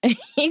ever.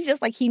 He's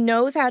just like, he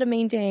knows how to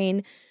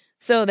maintain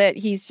so that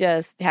he's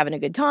just having a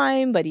good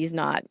time, but he's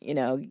not,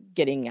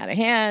 getting out of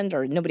hand,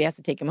 or nobody has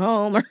to take him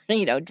home or,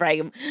 drag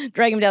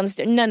him down the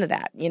stairs. None of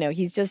that.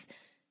 He's just,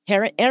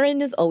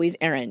 Aaron is always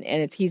Aaron,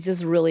 and he's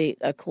just really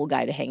a cool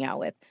guy to hang out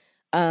with.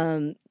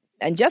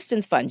 And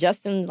Justin's fun.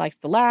 Justin likes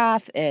to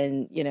laugh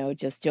and,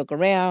 just joke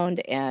around.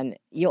 And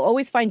you'll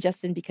always find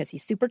Justin because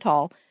he's super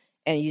tall.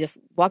 And you just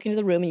walk into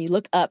the room and you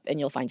look up and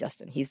you'll find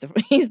Justin. He's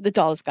the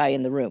tallest guy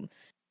in the room.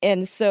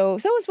 And so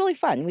it was really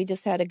fun. We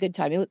just had a good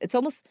time.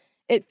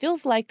 It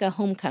feels like a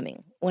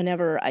homecoming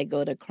whenever I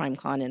go to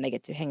CrimeCon and I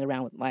get to hang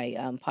around with my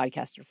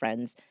podcaster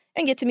friends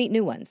and get to meet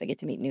new ones. I get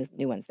to meet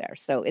new ones there.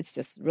 So it's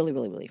just really,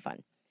 really, really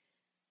fun.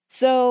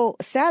 So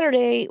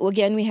Saturday,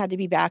 again, we had to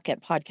be back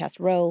at Podcast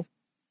Row.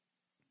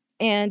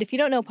 And if you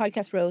don't know,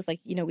 Podcast Row is like,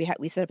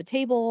 we set up a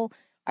table.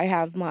 I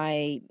have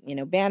my,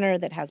 banner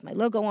that has my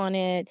logo on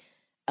it.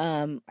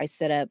 I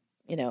set up,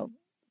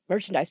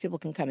 merchandise. People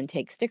can come and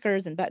take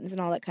stickers and buttons and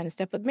all that kind of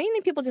stuff. But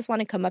mainly people just want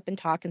to come up and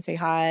talk and say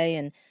hi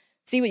and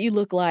see what you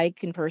look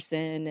like in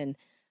person, and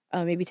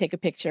maybe take a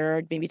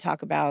picture, maybe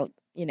talk about,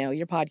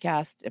 your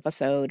podcast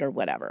episode or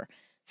whatever.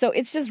 So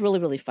it's just really,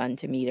 really fun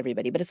to meet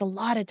everybody. But it's a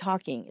lot of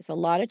talking.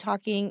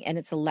 And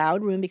it's a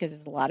loud room because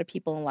there's a lot of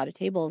people and a lot of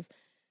tables.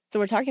 So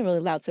we're talking really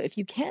loud. So if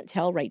you can't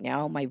tell right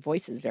now, my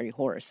voice is very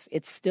hoarse.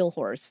 It's still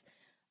hoarse.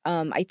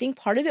 I think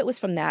part of it was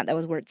from that. That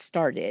was where it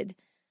started.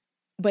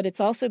 But it's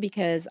also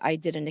because I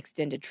did an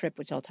extended trip,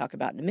 which I'll talk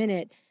about in a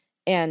minute.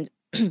 And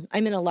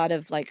I'm in a lot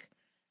of like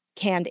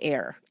canned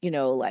air,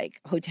 like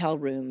hotel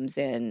rooms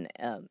and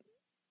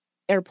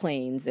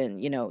airplanes.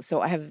 And,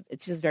 so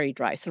it's just very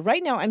dry. So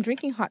right now I'm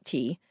drinking hot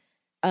tea.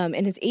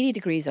 And it's 80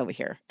 degrees over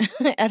here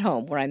at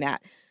home where I'm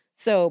at.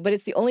 So, but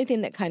it's the only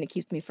thing that kind of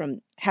keeps me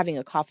from having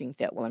a coughing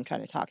fit while I'm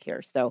trying to talk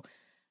here. So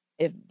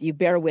if you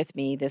bear with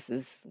me, this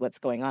is what's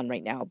going on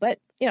right now. But,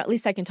 at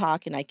least I can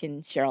talk and I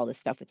can share all this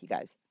stuff with you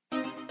guys.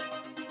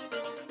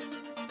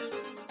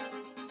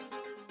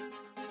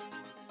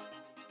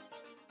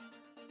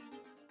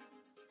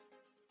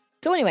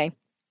 So anyway,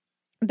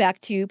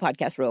 back to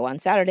Podcast Row on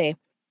Saturday.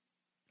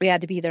 We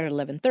had to be there at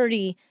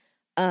 11:30.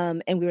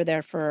 And we were there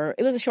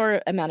it was a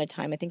short amount of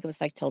time. I think it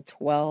was like till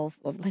 12,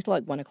 like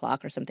 1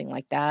 o'clock or something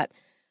like that.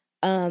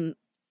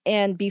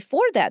 And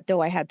before that,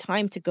 though, I had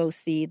time to go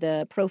see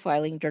the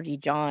Profiling Dirty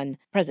John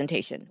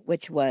presentation,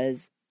 which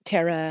was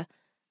Tara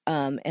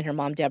and her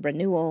mom, Deborah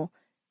Newell,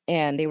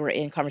 and they were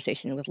in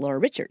conversation with Laura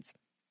Richards.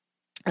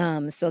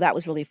 So that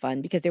was really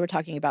fun because they were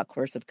talking about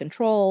coercive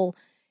control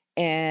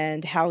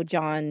and how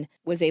John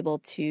was able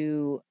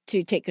to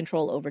take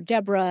control over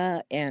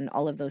Deborah and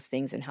all of those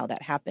things and how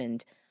that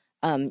happened.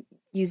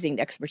 Using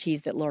the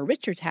expertise that Laura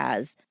Richards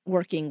has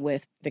working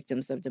with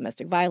victims of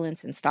domestic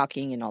violence and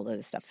stalking and all of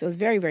this stuff. So it was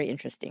very, very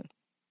interesting.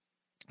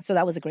 So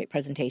that was a great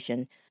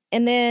presentation.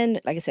 And then,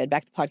 like I said,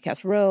 back to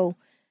Podcast Row.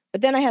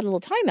 But then I had a little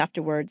time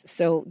afterwards.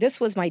 So this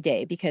was my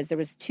day because there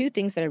was two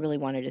things that I really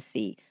wanted to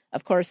see.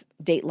 Of course,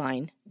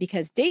 Dateline,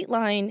 because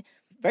Dateline,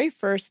 very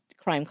first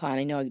CrimeCon,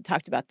 I know I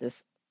talked about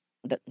this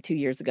 2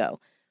 years ago.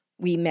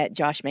 We met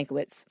Josh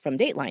Mankiewicz from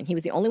Dateline. He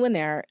was the only one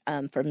there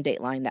from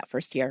Dateline that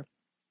first year.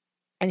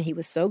 And he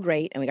was so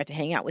great, and we got to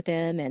hang out with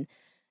him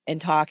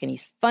and talk, and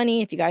he's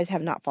funny. If you guys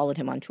have not followed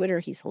him on Twitter,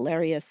 he's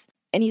hilarious,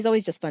 and he's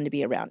always just fun to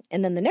be around.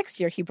 And then the next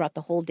year, he brought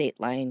the whole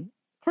Dateline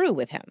crew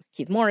with him.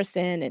 Keith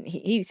Morrison, and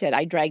he said,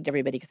 I dragged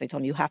everybody because I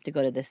told him, you have to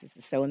go to this. This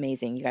is so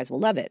amazing. You guys will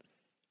love it.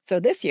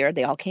 So this year,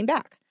 they all came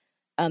back.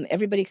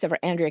 Everybody except for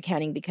Andrea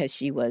Canning because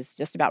she was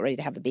just about ready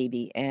to have a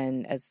baby,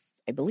 and as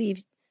I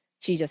believe,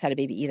 she just had a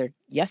baby either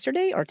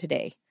yesterday or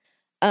today.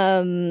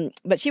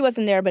 But she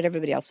wasn't there, but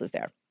everybody else was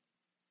there.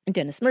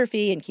 Dennis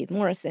Murphy and Keith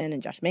Morrison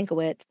and Josh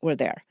Mankiewicz were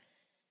there.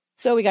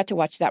 So we got to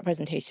watch that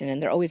presentation,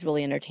 and they're always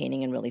really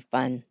entertaining and really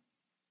fun.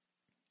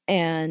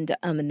 And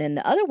then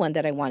the other one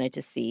that I wanted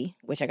to see,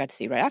 which I got to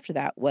see right after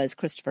that, was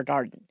Christopher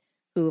Darden,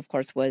 who, of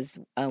course, was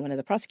one of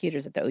the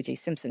prosecutors at the O.J.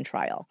 Simpson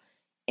trial.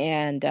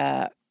 And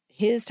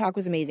his talk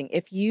was amazing.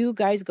 If you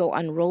guys go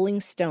on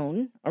Rolling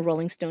Stone or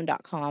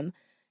rollingstone.com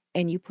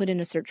and you put in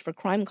a search for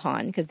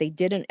CrimeCon, because they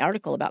did an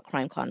article about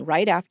CrimeCon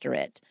right after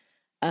it,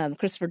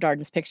 Christopher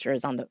Darden's picture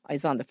is on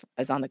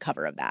the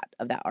cover of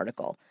that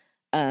article.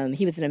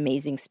 He was an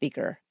amazing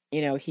speaker.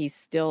 He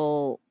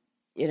still,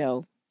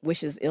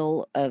 wishes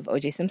ill of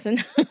O.J.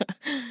 Simpson.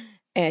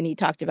 And he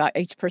talked about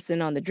each person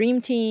on the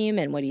dream team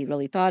and what he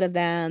really thought of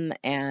them,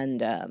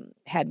 and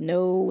had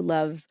no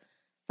love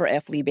for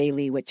F. Lee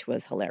Bailey, which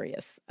was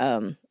hilarious.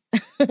 And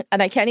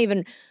I can't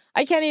even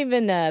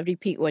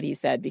repeat what he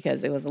said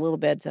because it was a little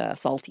bit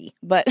salty.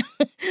 But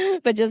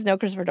but just know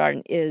Christopher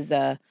Darden is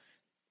a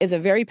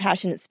very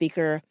passionate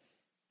speaker.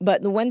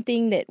 But the one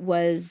thing that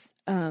was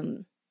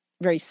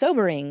very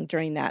sobering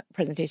during that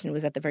presentation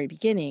was at the very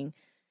beginning,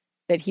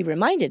 that he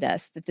reminded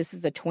us that this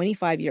is the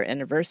 25-year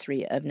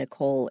anniversary of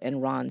Nicole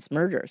and Ron's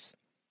murders.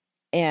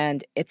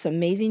 And it's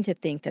amazing to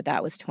think that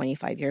that was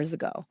 25 years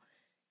ago.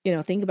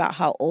 Think about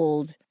how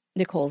old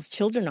Nicole's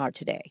children are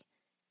today,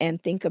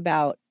 and think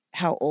about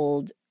how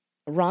old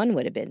Ron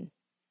would have been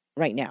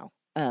right now.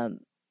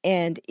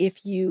 And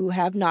if you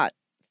have not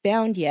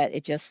found yet,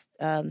 it just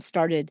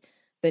started.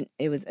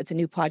 It's a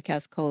new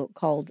podcast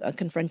called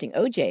Confronting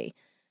OJ.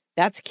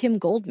 That's Kim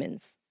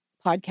Goldman's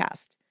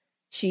podcast.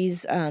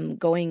 She's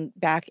going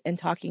back and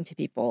talking to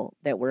people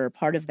that were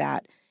part of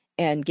that,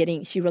 and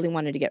she really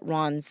wanted to get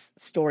Ron's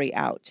story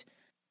out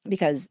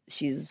because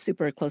she's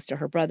super close to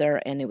her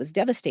brother, and it was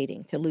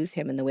devastating to lose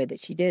him in the way that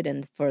she did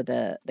and for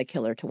the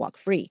killer to walk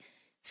free.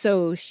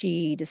 So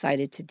she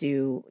decided to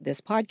do this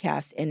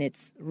podcast, and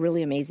it's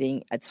really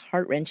amazing. It's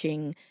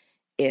heart-wrenching.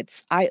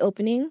 It's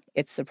eye-opening.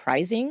 It's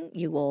surprising.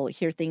 You will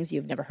hear things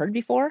you've never heard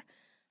before.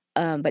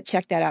 But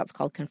check that out. It's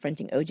called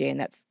Confronting OJ, and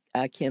that's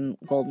Kim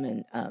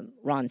Goldman,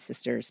 Ron's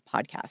sister's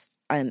podcast.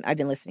 I've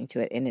been listening to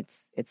it, and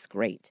it's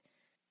great.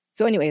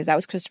 So anyways, that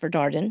was Christopher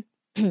Darden.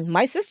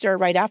 My sister,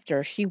 right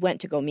after, she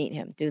went to go meet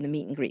him, do the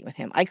meet and greet with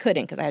him. I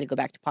couldn't because I had to go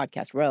back to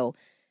Podcast Row,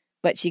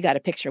 but she got a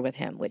picture with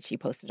him, which she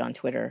posted on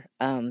Twitter,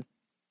 and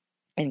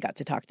got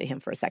to talk to him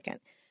for a second.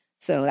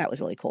 So that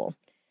was really cool.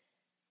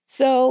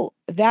 So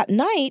that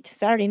night,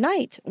 Saturday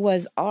night,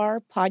 was our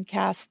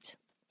podcaster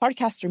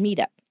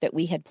meetup that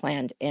we had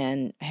planned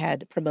and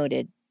had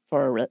promoted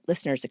for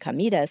listeners to come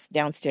meet us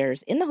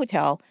downstairs in the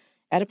hotel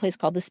at a place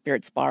called the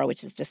Spirits Bar,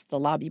 which is just the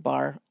lobby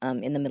bar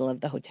in the middle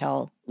of the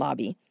hotel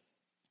lobby.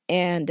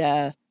 And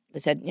they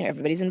said,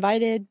 everybody's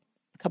invited,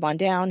 come on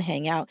down,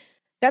 hang out.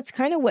 That's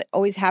kind of what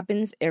always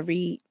happens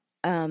every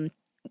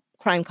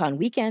CrimeCon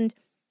weekend,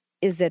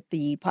 is that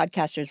the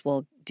podcasters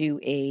will do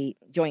a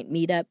joint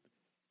meetup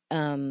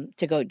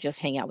to go just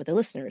hang out with the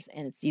listeners.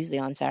 And it's usually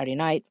on Saturday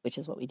night, which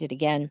is what we did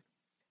again.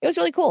 It was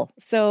really cool.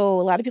 So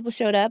a lot of people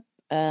showed up.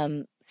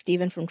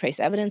 Stephen from Trace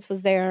Evidence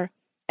was there.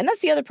 And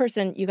that's the other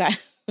person you got.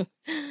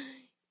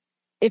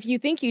 If you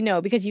think you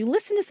know, because you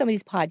listen to some of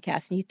these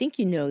podcasts and you think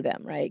you know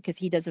them, right? Because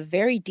he does a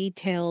very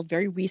detailed,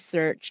 very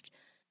researched,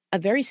 a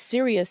very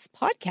serious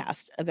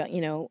podcast about,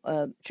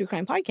 a true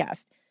crime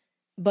podcast.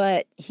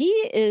 But he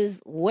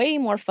is way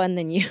more fun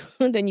than you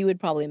would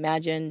probably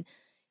imagine.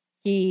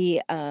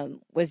 He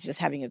was just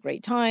having a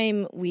great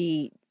time.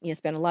 We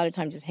spent a lot of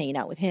time just hanging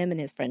out with him and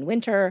his friend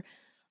Winter.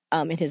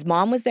 And his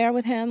mom was there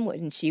with him,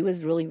 and she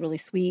was really, really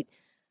sweet.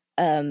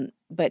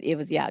 But it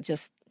was,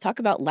 just talk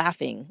about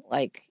laughing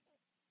like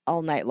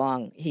all night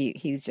long.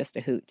 He's just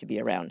a hoot to be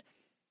around.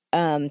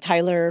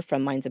 Tyler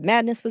from Minds of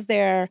Madness was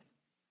there,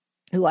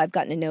 who I've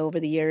gotten to know over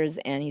the years,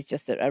 and he's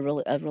just a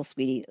real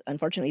sweetie.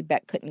 Unfortunately,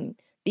 Beck couldn't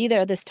be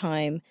there this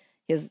time.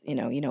 His,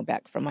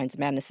 Beck from Minds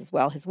of Madness as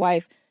well. His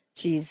wife,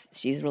 she's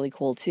really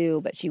cool too,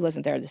 but she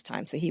wasn't there this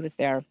time, so he was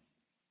there.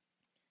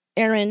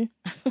 Aaron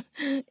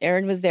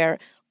was there.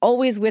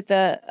 Always with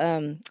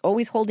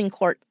always holding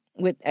court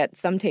at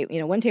some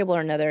table, one table or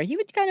another. He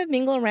would kind of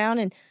mingle around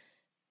and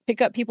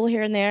pick up people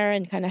here and there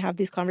and kind of have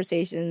these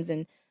conversations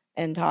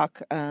and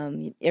talk.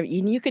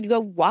 You could go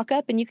walk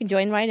up and you can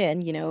join right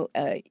in.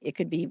 It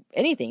could be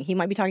anything. He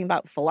might be talking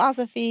about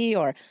philosophy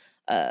or,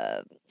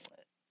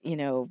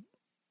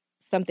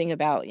 something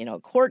about a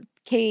court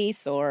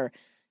case or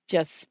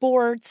just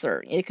sports,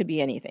 or it could be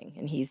anything.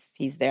 And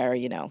he's there,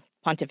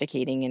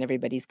 pontificating, and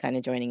everybody's kind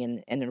of joining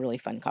in a really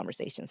fun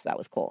conversation. So that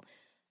was cool.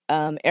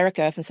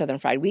 Erica from Southern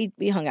Fried,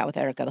 we hung out with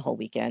Erica the whole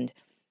weekend.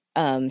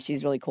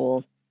 She's really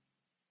cool.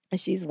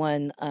 And she's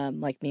one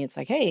like me. It's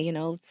like, hey,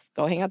 let's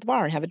go hang out at the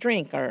bar and have a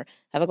drink or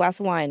have a glass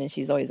of wine. And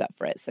she's always up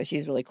for it. So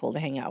she's really cool to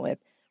hang out with.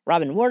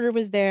 Robin Warder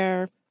was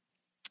there.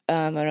 I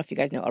don't know if you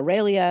guys know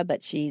Aurelia,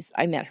 but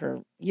I met her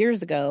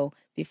years ago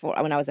before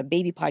when I was a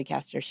baby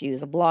podcaster. She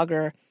is a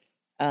blogger.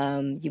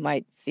 You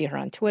might see her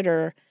on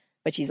Twitter,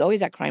 but she's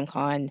always at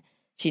CrimeCon.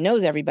 She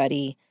knows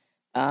everybody.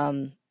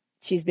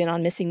 She's been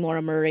on Missing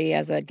Maura Murray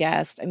as a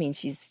guest. I mean,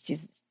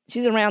 she's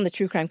she's around the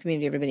true crime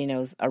community. Everybody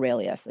knows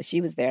Aurelia. So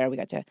she was there. We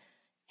got to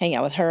hang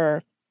out with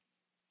her.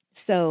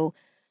 So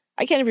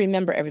I can't even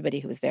remember everybody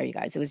who was there, you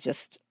guys. It was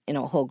just,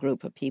 a whole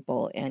group of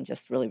people and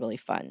just really, really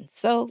fun.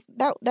 So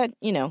that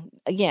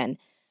again,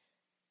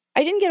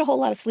 I didn't get a whole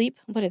lot of sleep,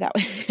 put it that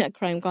way, at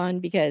CrimeCon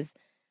because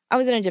I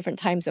was in a different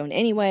time zone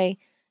anyway.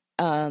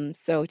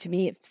 So to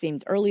me, it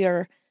seemed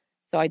earlier.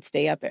 So I'd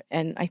stay up,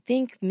 and I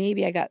think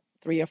maybe I got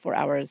 3 or 4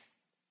 hours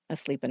of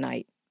sleep a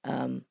night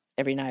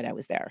every night I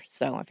was there.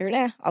 So I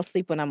figured, I'll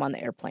sleep when I'm on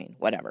the airplane,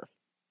 whatever.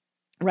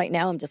 Right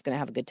now, I'm just going to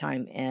have a good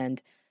time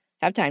and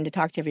have time to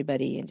talk to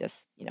everybody and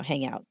just,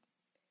 hang out.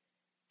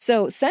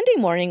 So Sunday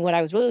morning, what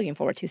I was really looking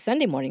forward to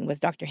Sunday morning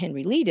was Dr.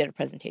 Henry Lee did a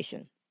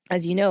presentation.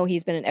 As you know,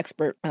 he's been an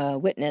expert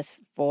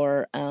witness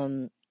for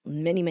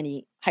many,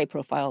 many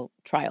high-profile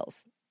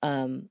trials.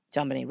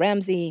 JonBenet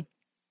Ramsey,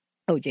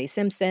 O.J.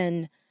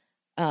 Simpson,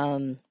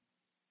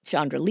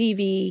 Chandra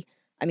Levy,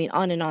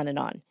 on and on and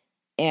on.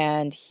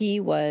 And he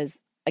was,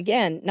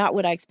 again, not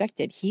what I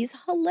expected. He's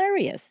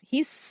hilarious.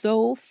 He's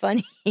so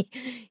funny.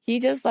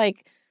 He just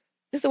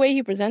the way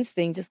he presents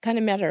things, just kind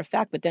of matter of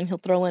fact, but then he'll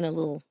throw in a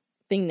little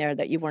thing there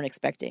that you weren't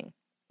expecting.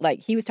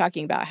 Like he was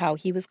talking about how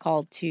he was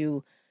called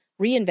to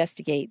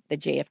reinvestigate the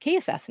JFK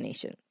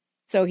assassination.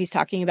 So he's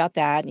talking about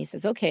that, and he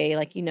says, okay,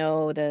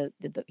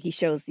 he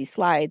shows these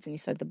slides, and he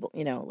said,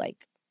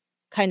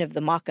 kind of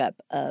the mock-up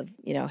of,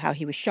 how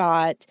he was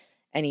shot,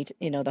 and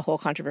the whole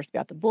controversy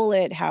about the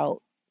bullet, how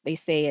they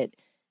say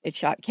it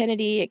shot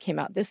Kennedy, it came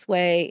out this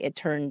way, it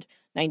turned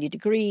 90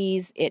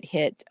 degrees, it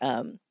hit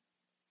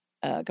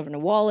Governor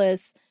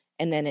Wallace,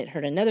 and then it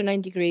hurt another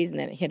 90 degrees, and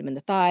then it hit him in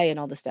the thigh, and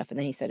all this stuff. And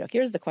then he said,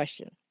 here's the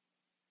question.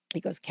 He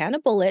goes, can a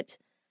bullet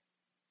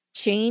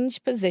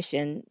change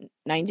position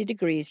 90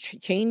 degrees,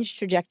 change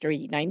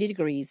trajectory 90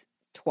 degrees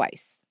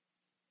twice?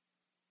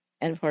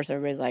 And of course,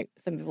 everybody's like,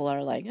 some people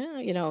are like,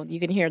 you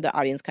can hear the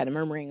audience kind of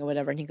murmuring or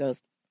whatever. And he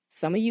goes,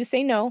 some of you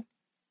say no.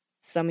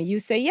 Some of you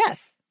say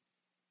yes.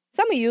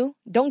 Some of you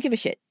don't give a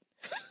shit.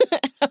 I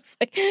was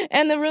like,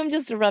 and the room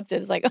just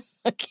erupted. It's like,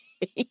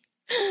 okay.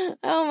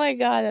 Oh my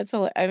God, that's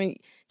hilarious.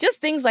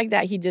 Just things like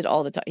that he did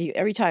all the time.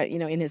 Every time,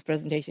 in his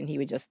presentation, he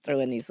would just throw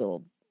in these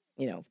little,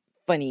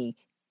 funny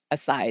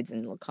asides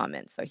and little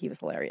comments. So he was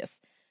hilarious.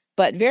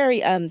 But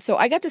very, so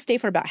I got to stay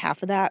for about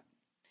half of that.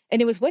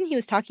 And it was when he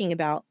was talking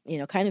about,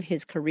 kind of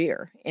his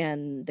career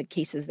and the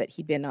cases that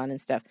he'd been on and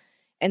stuff.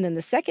 And then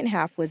the second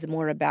half was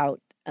more about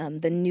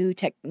the new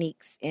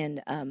techniques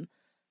in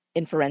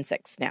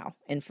forensics now,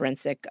 in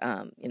forensic,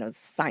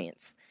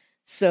 science.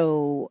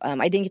 So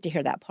I didn't get to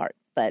hear that part,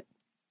 but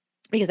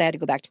because I had to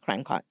go back to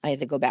CrimeCon, I had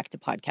to go back to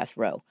Podcast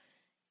Row.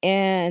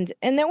 And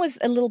that was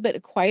a little bit a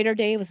quieter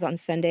day. It was on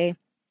Sunday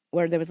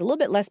where there was a little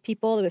bit less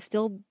people. There was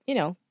still,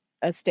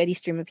 a steady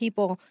stream of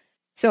people.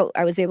 So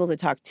I was able to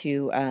talk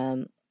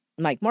to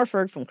Mike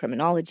Morford from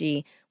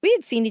Criminology. We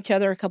had seen each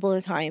other a couple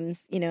of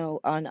times,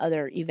 on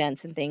other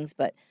events and things,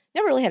 but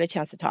never really had a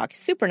chance to talk.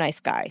 Super nice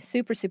guy,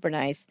 super, super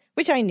nice,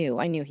 which I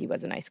knew he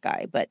was a nice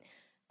guy. But,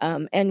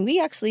 and we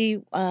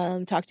actually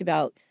talked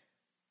about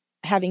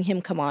having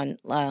him come on,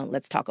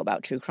 let's talk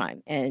about true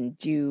crime, and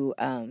do,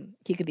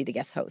 he could be the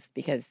guest host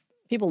because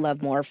people love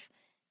Morph.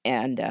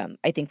 And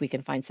I think we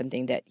can find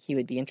something that he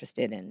would be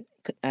interested in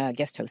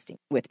guest hosting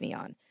with me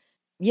on.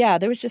 Yeah,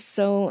 there was just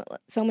so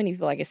many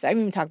people. Like I said, I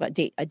even talked about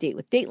A Date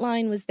with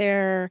Dateline was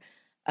there.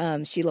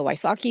 Sheila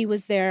Wysocki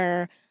was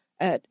there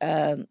at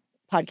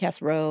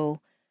Podcast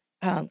Row.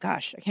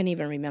 Gosh, I can't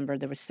even remember.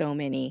 There were so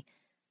many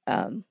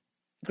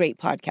great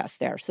podcasts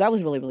there. So that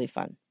was really, really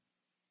fun.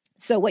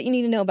 So what you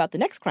need to know about the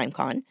next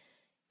CrimeCon,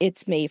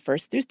 it's May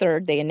 1st through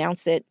 3rd. They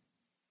announce it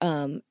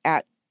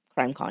at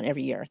CrimeCon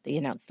every year. They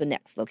announce the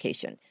next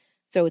location.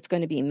 So it's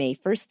going to be May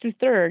 1st through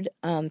 3rd,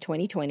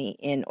 2020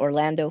 in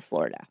Orlando,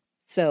 Florida.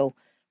 So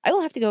I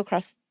will have to go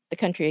across the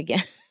country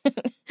again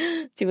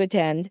to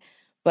attend,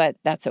 but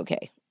that's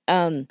okay.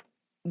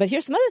 But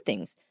here's some other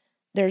things.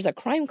 There's a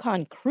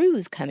CrimeCon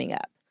cruise coming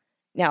up.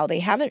 Now, they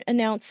haven't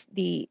announced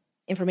the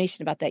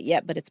information about that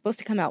yet, but it's supposed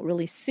to come out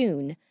really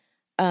soon.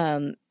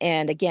 And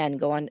again,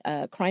 go on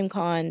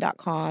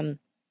crimecon.com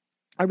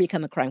or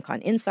become a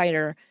CrimeCon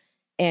insider,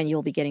 and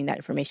you'll be getting that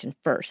information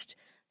first.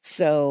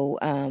 So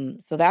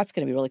so that's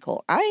going to be really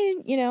cool.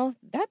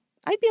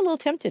 I'd be a little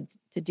tempted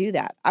to do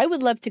that. I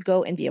would love to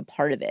go and be a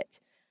part of it.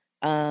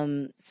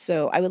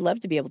 So I would love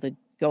to be able to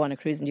go on a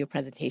cruise and do a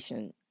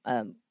presentation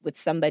with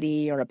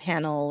somebody or a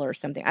panel or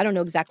something. I don't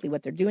know exactly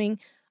what they're doing.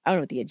 I don't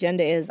know what the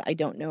agenda is. I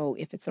don't know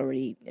if it's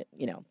already,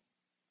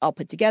 all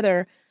put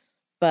together.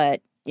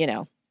 But,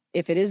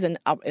 if there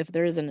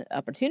is an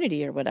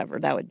opportunity or whatever,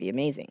 that would be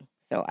amazing.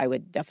 So I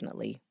would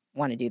definitely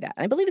want to do that.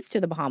 And I believe it's to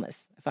the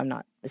Bahamas, if I'm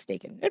not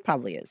mistaken. It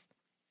probably is.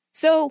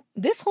 So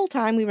this whole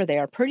time we were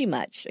there, pretty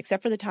much,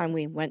 except for the time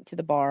we went to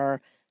the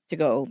bar to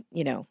go,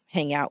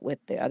 hang out with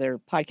the other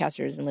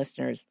podcasters and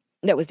listeners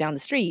that was down the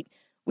street,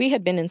 we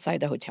had been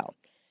inside the hotel.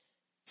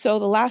 So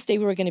the last day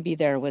we were going to be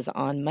there was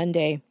on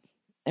Monday,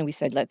 and we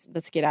said, let's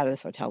get out of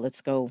this hotel.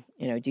 Let's go,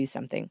 do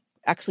something.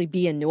 Actually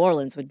be in New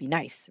Orleans would be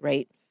nice,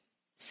 right?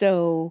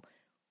 So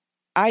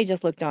I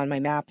just looked on my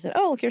map and said,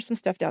 oh, here's some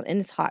stuff down.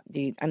 And it's hot,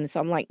 dude. So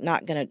I'm like,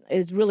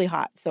 it's really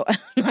hot. So I'm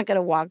not going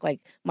to walk like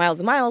miles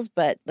and miles,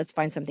 but let's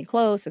find something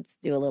close. Let's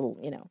do a little,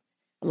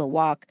 a little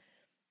walk.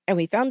 And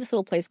we found this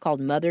little place called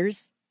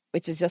Mother's,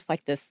 which is just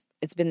like this.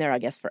 It's been there, I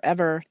guess,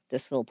 forever,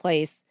 this little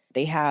place.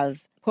 They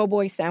have po'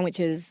 boy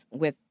sandwiches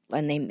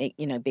and they make,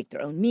 bake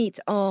their own meats.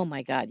 Oh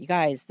my God, you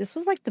guys, this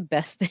was like the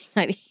best thing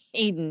I've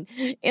eaten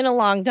in a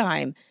long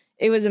time.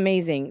 It was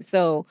amazing.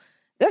 So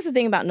that's the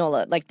thing about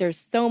NOLA. Like, there's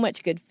so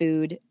much good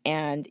food,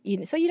 and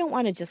so you don't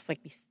want to just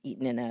like be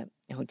eating in a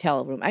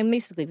hotel room. I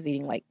basically was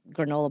eating like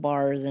granola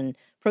bars and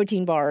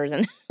protein bars,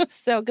 and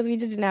so because we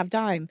just didn't have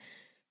time.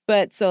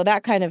 But so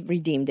that kind of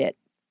redeemed it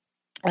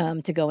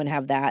to go and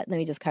have that. And then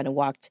we just kind of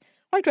walked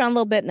around a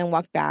little bit and then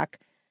walked back.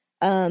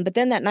 But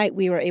then that night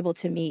we were able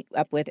to meet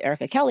up with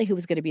Erica Kelly, who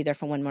was going to be there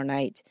for one more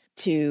night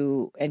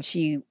and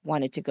she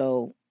wanted to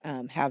go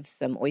have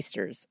some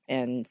oysters.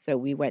 And so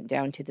we went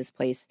down to this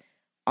place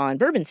on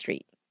Bourbon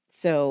Street.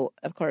 So,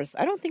 of course,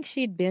 I don't think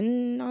she'd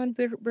been on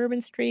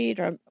Bourbon Street,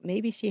 or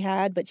maybe she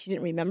had, but she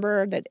didn't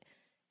remember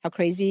how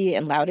crazy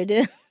and loud it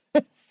is.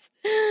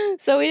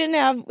 So we didn't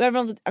have,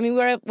 we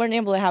weren't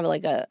able to have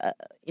like a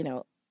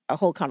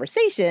whole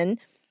conversation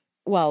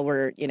while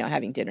we're,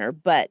 having dinner,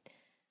 but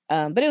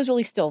it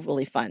was still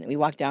really fun. We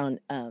walked down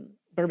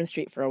Bourbon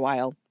Street for a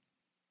while,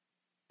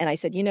 and I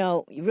said, you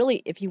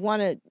really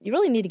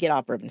need to get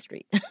off Bourbon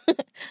Street.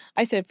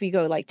 I said, if we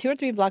go like 2 or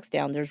 3 blocks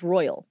down, there's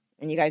Royal.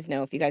 And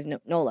if you guys know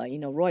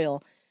NOLA,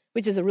 Royal,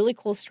 which is a really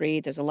cool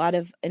street. There's a lot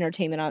of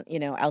entertainment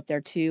out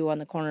there too on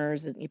the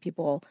corners, and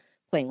people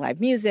playing live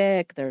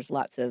music. There's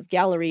lots of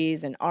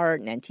galleries and art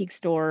and antique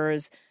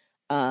stores,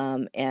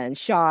 and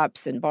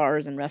shops and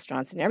bars and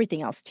restaurants and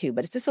everything else too.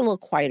 But it's just a little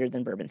quieter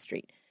than Bourbon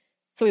Street.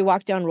 So we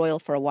walked down Royal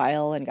for a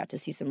while and got to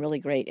see some really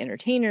great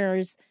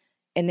entertainers.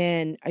 And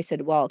then I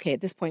said, well, okay,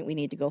 at this point we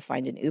need to go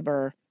find an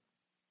Uber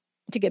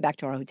to get back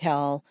to our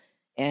hotel.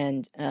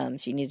 And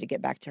she needed to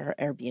get back to her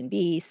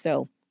Airbnb.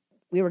 So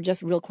we were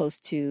just real close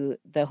to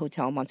the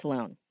Hotel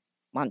Monteleone.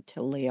 I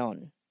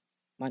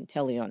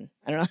don't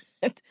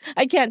know.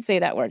 I can't say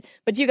that word.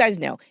 But you guys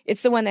know.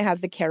 It's the one that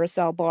has the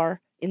carousel bar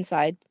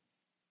inside.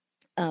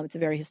 It's a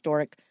very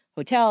historic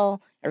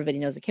hotel. Everybody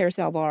knows the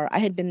carousel bar. I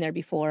had been there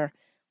before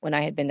when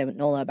I had been to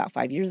NOLA about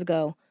 5 years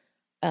ago.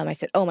 I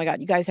said, oh my God,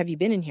 you guys, have you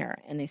been in here?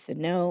 And they said,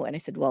 no. And I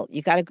said, well,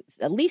 you got to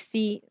at least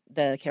see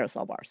the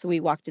carousel bar. So we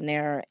walked in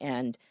there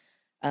and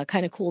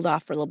kind of cooled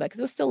off for a little bit because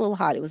it was still a little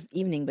hot. It was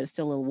evening, but it's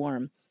still a little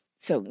warm.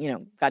 So,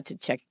 got to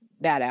check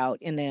that out,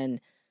 and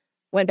then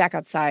went back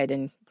outside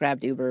and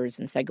grabbed Ubers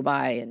and said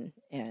goodbye, and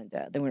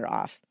then we were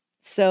off.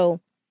 So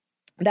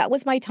that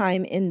was my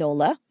time in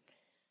NOLA,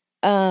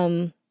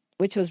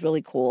 which was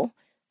really cool.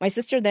 My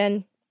sister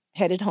then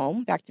headed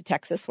home back to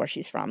Texas, where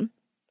she's from,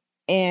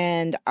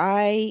 and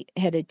I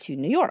headed to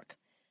New York.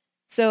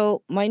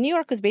 So my New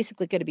York was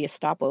basically going to be a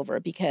stopover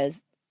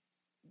because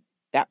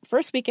that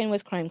first weekend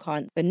was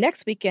CrimeCon. The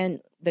next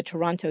weekend, the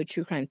Toronto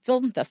True Crime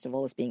Film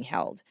Festival was being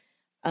held.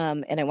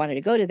 And I wanted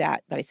to go to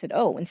that. But I said,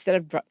 instead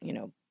of,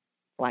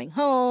 flying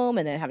home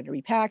and then having to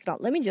repack,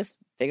 let me just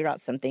figure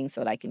out something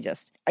so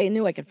that I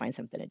knew I could find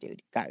something to do,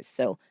 guys.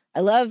 So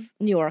I love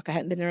New York. I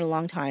hadn't been there in a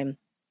long time.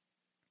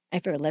 I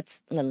figured,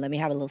 let me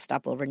have a little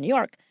stopover in New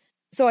York.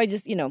 So I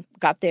just,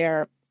 got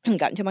there,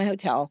 got into my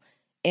hotel,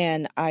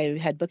 and I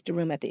had booked a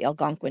room at the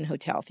Algonquin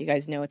Hotel. If you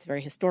guys know, it's a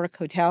very historic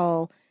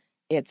hotel.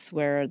 It's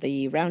where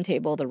the Round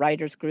Table, the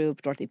Writers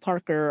Group, Dorothy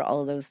Parker, all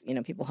of those,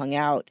 people hung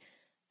out.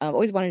 I've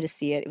always wanted to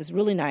see it. It was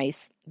really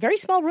nice. Very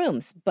small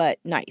rooms, but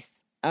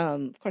nice.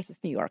 Of course,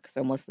 it's New York,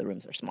 so most of the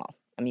rooms are small.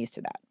 I'm used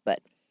to that. But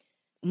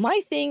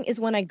my thing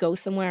is when I go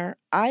somewhere,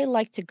 I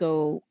like to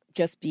go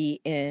just be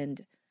in,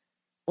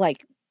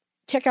 like,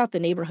 check out the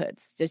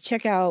neighborhoods. Just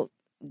check out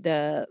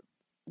the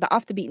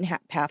off the beaten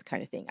path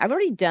kind of thing. I've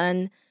already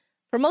done,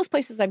 for most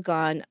places I've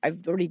gone,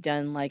 I've already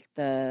done, like,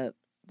 the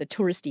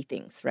touristy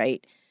things,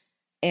 right?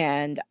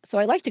 And so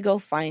I like to go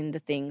find the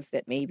things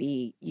that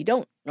maybe you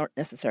don't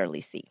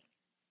necessarily see.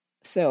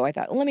 So I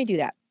thought, well, let me do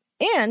that.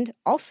 And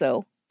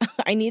also,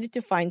 I needed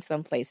to find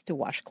some place to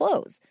wash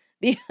clothes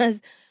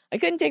because I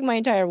couldn't take my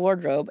entire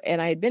wardrobe.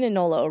 And I had been in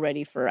NOLA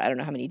already for I don't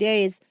know how many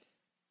days.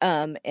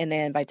 And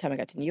then by the time I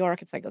got to New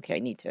York, it's like, okay, I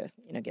need to,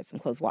 get some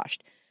clothes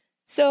washed.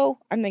 So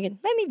I'm thinking,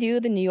 let me do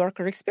the New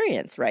Yorker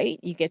experience, right?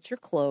 You get your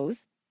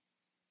clothes,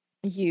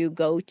 you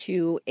go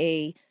to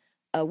a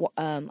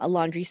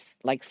laundry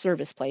like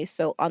service place.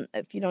 So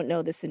if you don't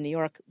know this in New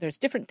York, there's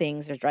different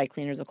things. There's dry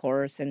cleaners, of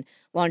course, and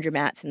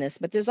laundromats and this,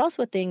 but there's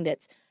also a thing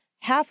that's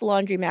half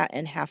laundromat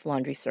and half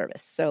laundry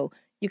service. So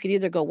you could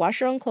either go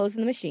wash your own clothes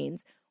in the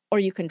machines, or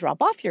you can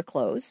drop off your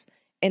clothes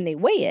and they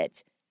weigh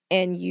it,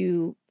 and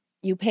you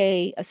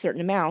pay a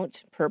certain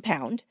amount per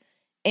pound,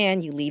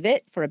 and you leave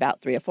it for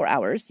about 3 or 4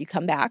 hours. You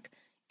come back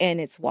and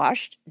it's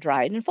washed,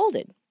 dried, and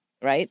folded,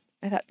 right?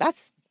 I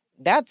thought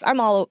I'm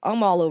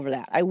all over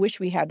that. I wish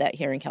we had that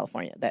here in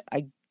California. That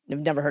I've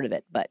never heard of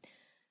it, but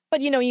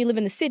you live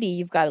in the city,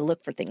 you've got to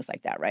look for things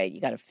like that, right? You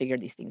got to figure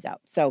these things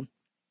out. So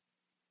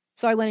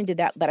So I went and did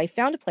that, but I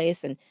found a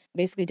place and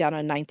basically down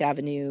on 9th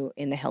Avenue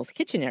in the Hell's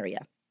Kitchen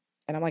area.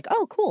 And I'm like,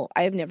 oh, cool.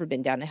 I have never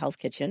been down to Hell's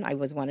Kitchen. I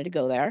always wanted to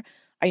go there.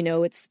 I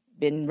know it's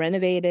been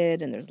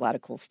renovated and there's a lot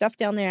of cool stuff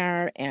down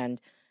there. And,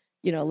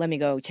 let me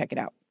go check it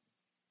out.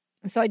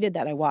 So I did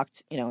that. I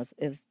walked, it was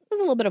a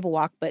little bit of a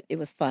walk, but it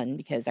was fun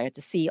because I had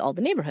to see all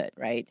the neighborhood,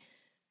 right?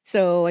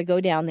 So I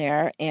go down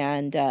there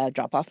and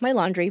drop off my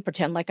laundry,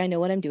 pretend like I know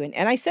what I'm doing.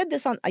 And I said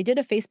this I did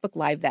a Facebook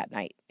Live that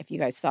night. If you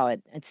guys saw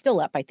it, it's still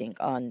up, I think,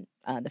 on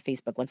the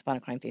Facebook, Once Upon a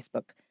Crime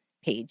Facebook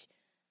page,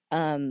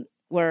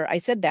 where I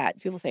said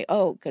that. People say,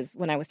 oh, because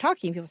when I was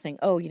talking, people saying,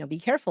 oh, be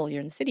careful.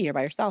 You're in the city. You're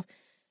by yourself.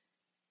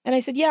 And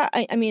I said, yeah,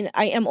 I mean,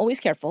 I am always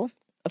careful,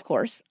 of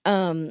course.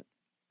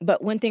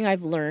 But one thing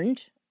I've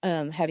learned,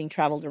 having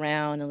traveled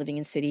around and living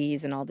in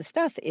cities and all this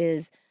stuff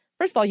is,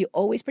 first of all, you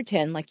always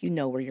pretend like you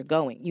know where you're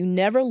going. You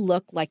never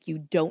look like you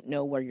don't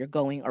know where you're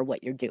going or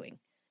what you're doing.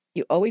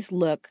 You always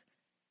look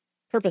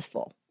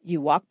purposeful. You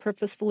walk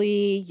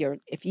purposefully.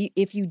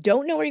 If you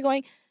don't know where you're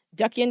going,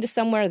 duck into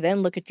somewhere,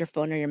 then look at your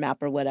phone or your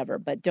map or whatever.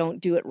 But don't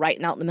do it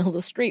right out in the middle of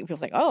the street.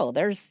 People's like, oh,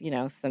 there's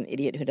some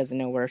idiot who doesn't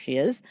know where she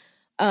is.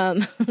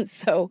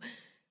 So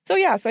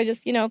I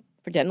just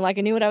pretended like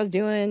I knew what I was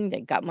doing. I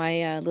got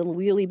my little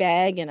wheelie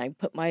bag and I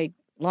put my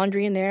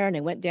laundry in there and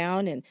I went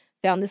down and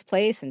found this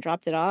place and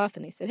dropped it off.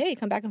 And they said, hey,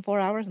 come back in 4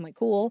 hours. I'm like,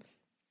 cool.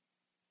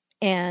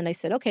 And I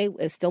said, okay,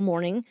 it's still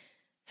morning.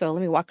 So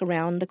let me walk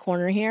around the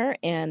corner here.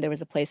 And there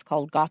was a place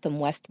called Gotham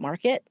West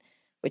Market,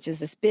 which is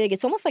this big,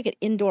 it's almost like an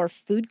indoor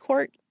food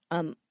court,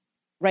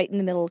 right in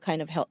the middle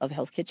kind of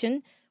Hell's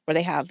Kitchen, where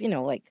they have, you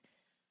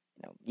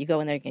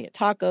go in there, you can get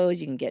tacos,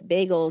 you can get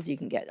bagels, you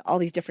can get all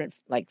these different,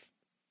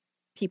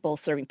 people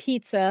serving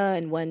pizza.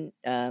 And one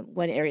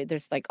area,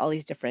 there's all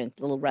these different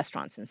little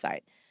restaurants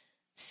inside.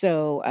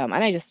 So, and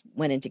I just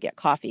went in to get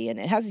coffee, and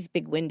it has these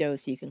big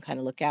windows so you can kind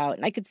of look out.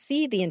 And I could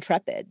see the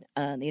Intrepid,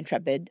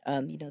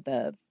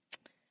 the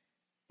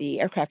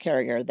aircraft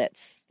carrier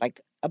that's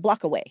a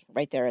block away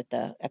right there at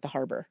the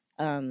harbor.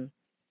 And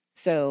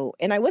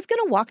I was going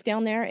to walk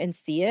down there and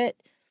see it,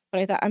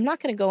 but I thought I'm not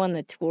going to go on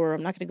the tour.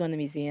 I'm not going to go in the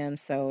museum.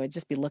 So I'd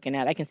just be looking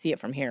at it. I can see it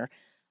from here.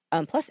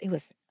 Plus it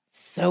was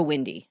so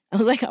windy. I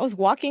was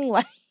walking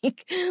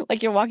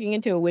like you're walking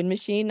into a wind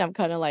machine. I'm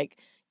kind of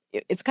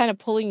it's kind of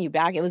pulling you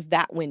back. It was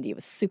that windy. It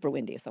was super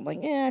windy. So I'm like,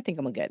 yeah, I think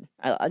I'm good.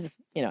 I'll just,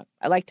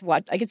 I like to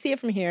watch. I can see it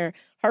from here.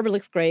 Harbor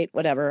looks great,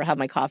 whatever. Have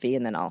my coffee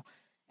and then I'll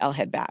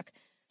head back.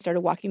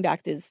 Started walking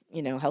back this,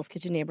 Hell's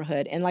Kitchen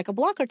neighborhood. And a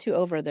block or two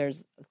over,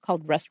 it's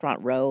called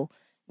Restaurant Row.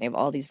 They have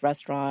all these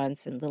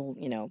restaurants and little,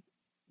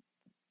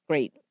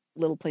 great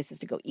little places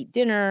to go eat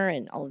dinner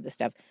and all of this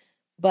stuff.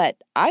 But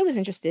I was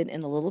interested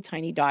in a little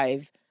tiny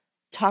dive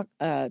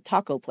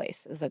taco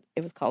place.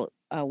 It was called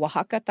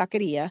Oaxaca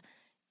Taqueria.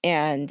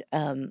 And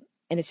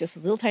it's just a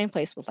little tiny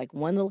place with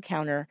one little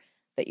counter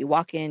that you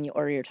walk in, you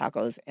order your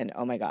tacos, and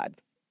oh my God,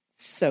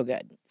 so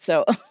good.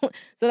 So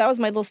that was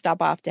my little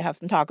stop off to have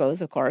some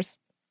tacos, of course.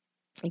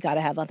 You got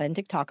to have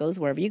authentic tacos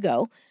wherever you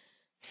go.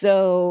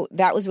 So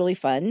that was really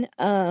fun.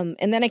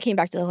 And then I came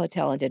back to the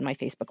hotel and did my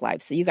Facebook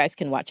Live. So you guys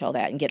can watch all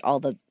that and get all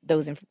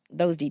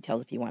those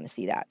details if you want to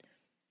see that.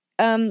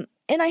 And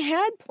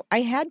I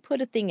had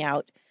put a thing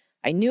out.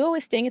 I knew I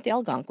was staying at the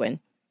Algonquin,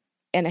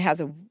 and it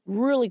has a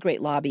really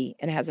great lobby,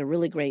 and it has a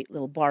really great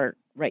little bar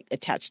right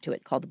attached to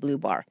it called the Blue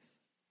Bar.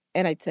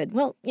 And I said,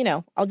 well,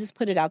 I'll just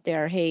put it out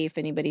there. Hey, if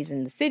anybody's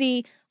in the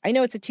city, I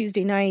know it's a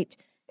Tuesday night.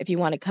 If you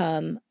want to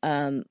come,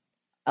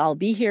 I'll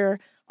be here.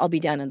 I'll be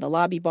down in the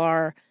lobby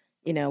bar.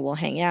 We'll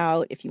hang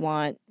out if you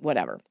want,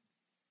 whatever.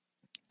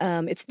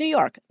 It's New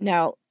York.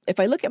 Now, if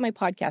I look at my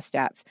podcast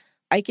stats,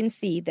 I can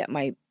see that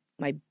my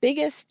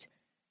biggest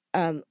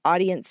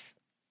audience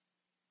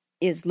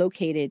is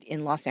located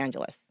in Los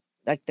Angeles.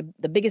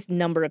 The biggest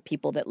number of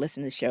people that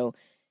listen to the show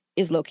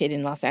is located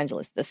in Los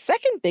Angeles. The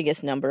second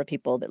biggest number of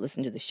people that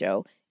listen to the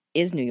show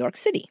is New York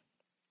City,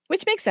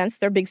 which makes sense.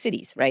 They're big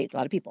cities, right? A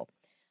lot of people.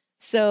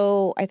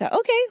 So I thought,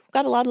 okay,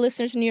 got a lot of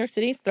listeners in New York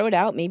City. Throw it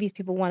out. Maybe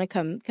people want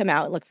to come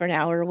out, look for an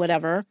hour or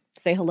whatever,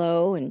 say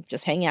hello and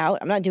just hang out.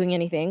 I'm not doing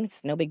anything.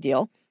 It's no big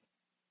deal.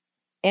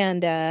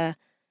 And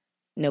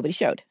nobody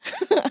showed.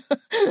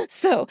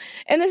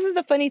 And this is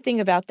the funny thing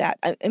about that.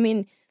 I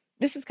mean,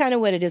 this is kind of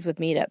what it is with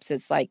meetups.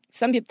 It's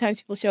sometimes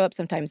people show up,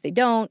 sometimes they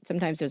don't.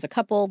 Sometimes there's a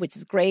couple, which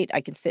is great.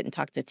 I can sit and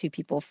talk to two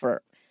people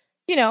for,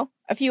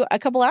 a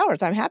couple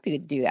hours. I'm happy to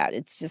do that.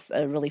 It's just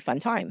a really fun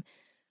time.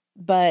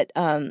 But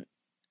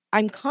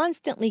I'm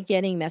constantly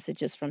getting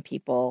messages from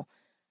people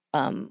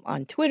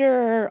on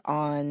Twitter,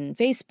 on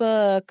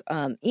Facebook,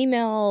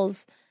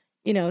 emails,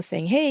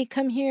 saying, hey,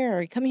 come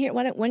here.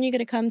 When are you going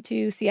to come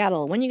to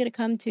Seattle? When are you going to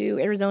come to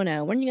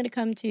Arizona? When are you going to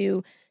come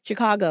to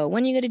Chicago?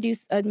 When are you going to do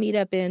a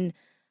meetup in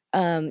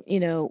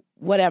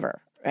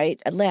whatever,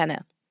 right?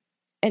 Atlanta.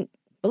 And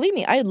believe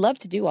me, I'd love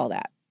to do all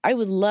that. I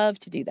would love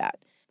to do that.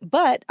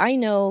 But I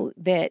know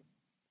that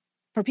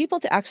for people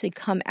to actually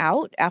come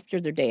out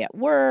after their day at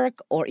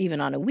work or even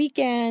on a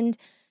weekend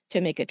to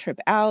make a trip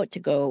out to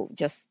go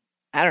just,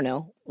 I don't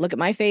know, look at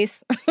my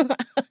face,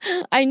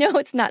 I know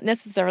it's not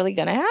necessarily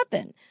going to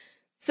happen.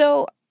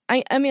 So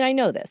I mean, I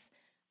know this.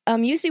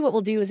 Usually what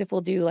we'll do is if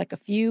we'll do like a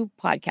few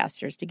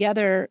podcasters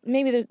together,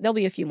 maybe there'll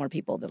be a few more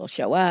people that'll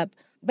show up.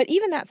 But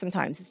even that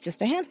sometimes it's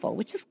just a handful,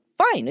 which is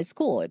fine. It's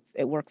cool.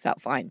 It works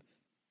out fine.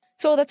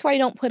 So that's why I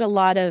don't put a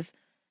lot of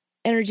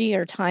energy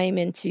or time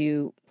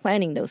into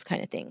planning those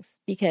kind of things,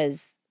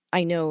 because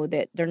I know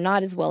that they're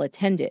not as well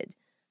attended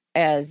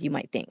as you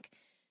might think.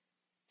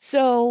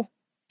 So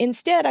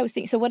instead, I was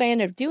thinking, so what I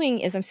ended up doing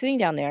is I'm sitting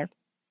down there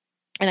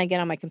and I get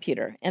on my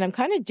computer and I'm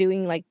kind of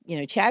doing like,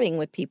 chatting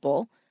with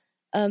people.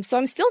 So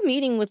I'm still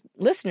meeting with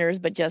listeners,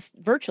 but just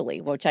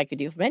virtually, which I could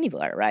do from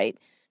anywhere, right?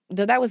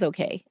 Though that was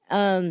okay.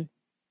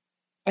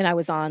 And I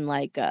was on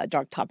like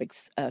Dark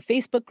Topics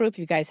Facebook group. If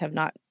you guys have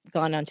not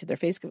gone onto their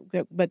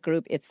Facebook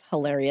group, it's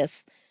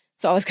hilarious.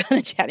 So I was kind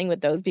of chatting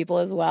with those people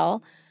as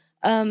well.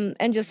 And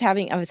I was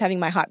having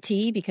my hot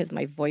tea because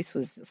my voice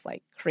was just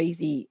like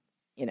crazy,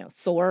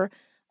 sore.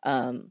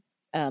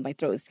 My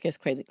throat was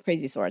just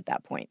crazy sore at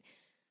that point.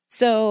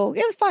 So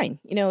it was fine.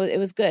 It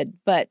was good.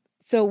 But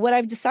so what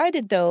I've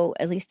decided though,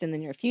 at least in the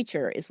near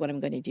future, is what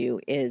I'm going to do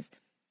is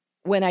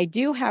when I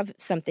do have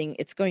something,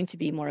 it's going to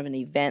be more of an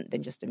event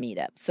than just a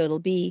meetup. So it'll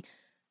be,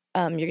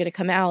 you're going to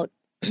come out.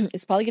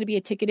 It's probably going to be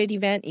a ticketed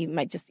event. You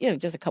might just,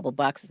 just a couple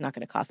bucks. It's not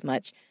going to cost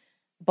much.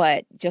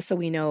 But just so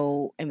we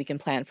know and we can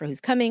plan for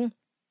who's coming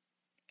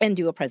and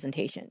do a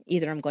presentation.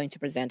 Either I'm going to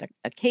present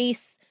a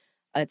case.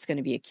 It's going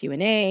to be a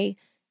Q&A.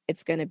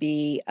 It's going to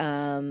be,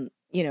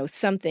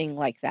 something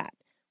like that,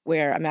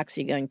 where I'm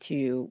actually going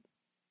to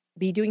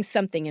be doing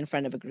something in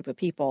front of a group of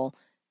people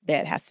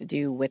that has to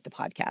do with the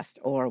podcast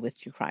or with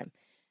true crime.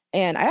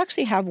 And I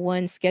actually have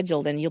one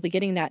scheduled, and you'll be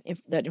getting that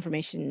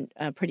information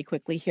pretty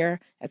quickly here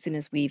as soon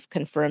as we've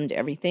confirmed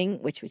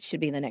everything, which should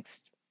be in the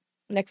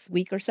next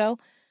week or so.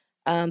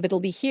 But it'll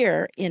be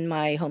here in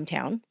my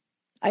hometown.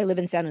 I live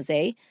in San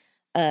Jose.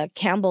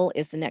 Campbell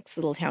is the next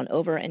little town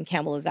over, and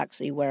Campbell is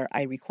actually where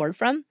I record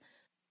from.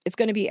 It's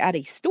going to be at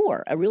a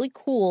store, a really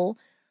cool,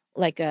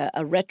 like a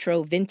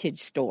retro vintage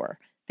store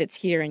that's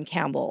here in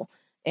Campbell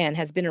and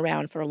has been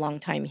around for a long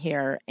time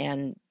here,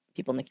 and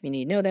people in the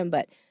community know them.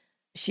 But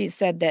she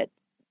said that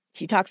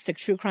she talks to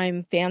true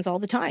crime fans all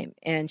the time,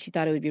 and she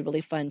thought it would be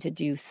really fun to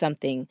do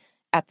something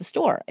at the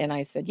store. And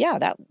I said, yeah,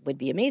 that would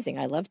be amazing.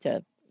 I love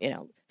to,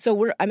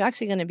 So I'm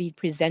actually going to be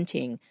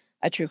presenting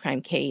a true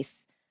crime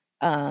case,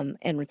 and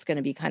it's going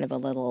to be kind of a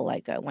little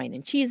like a wine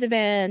and cheese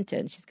event,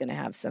 and she's going to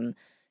have some,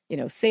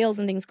 sales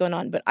and things going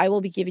on. But I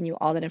will be giving you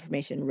all that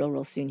information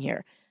real soon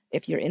here.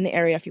 If you're in the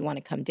area, if you want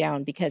to come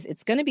down, because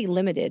it's going to be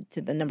limited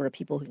to the number of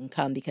people who can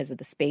come because of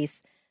the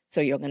space.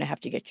 So you're going to have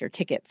to get your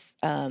tickets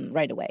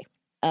right away.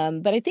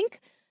 But I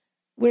think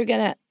we're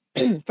going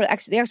to,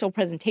 the actual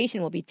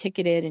presentation will be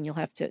ticketed and you'll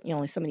have to,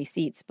 only so many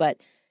seats. But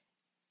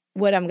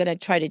what I'm going to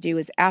try to do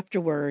is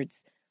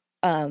afterwards,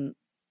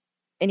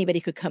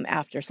 anybody could come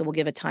after. So we'll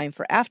give a time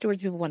for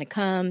afterwards. People want to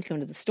come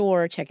to the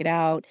store, check it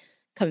out.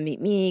 Come and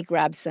meet me,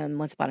 grab some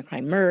Once Upon a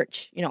Crime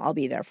merch. I'll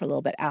be there for a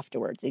little bit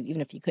afterwards,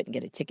 even if you couldn't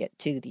get a ticket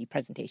to the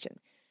presentation.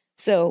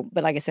 So,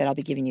 but like I said, I'll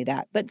be giving you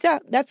that. But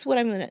that's what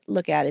I'm going to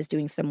look at, is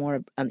doing some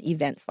more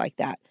events like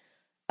that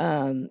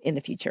in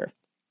the future.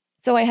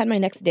 So I had my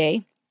next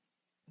day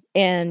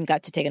and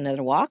got to take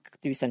another walk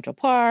through Central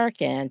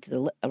Park and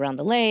around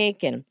the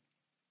lake. And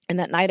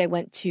that night I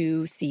went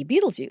to see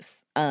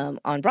Beetlejuice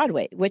on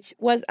Broadway, which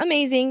was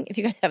amazing. If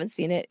you guys haven't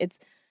seen it,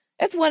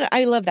 It's one,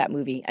 I love that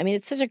movie. I mean,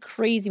 it's such a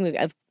crazy movie.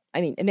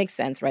 It makes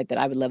sense, right, that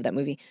I would love that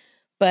movie.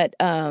 But,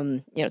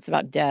 it's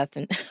about death,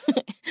 and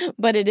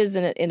but it is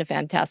in a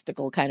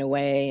fantastical kind of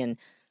way,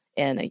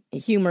 and a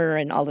humor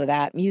and all of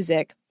that,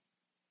 music.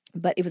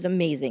 But it was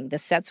amazing. The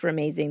sets were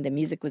amazing. The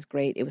music was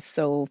great. It was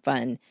so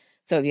fun.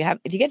 So if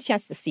you get a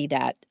chance to see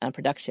that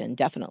production,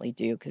 definitely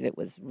do, because it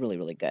was really,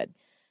 really good.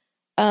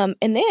 And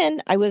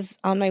then I was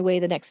on my way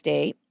the next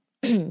day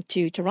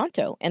to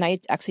Toronto, and I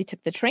actually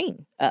took the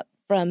train up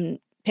from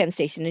Penn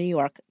Station in New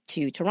York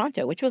to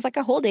Toronto, which was like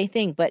a whole day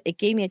thing, but it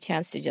gave me a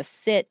chance to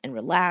just sit and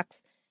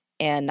relax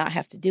and not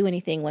have to do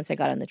anything. Once I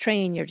got on the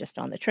train, you're just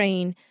on the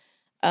train.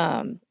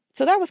 So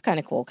that was kind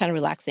of cool, kind of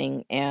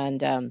relaxing,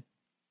 and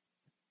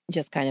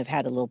just kind of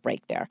had a little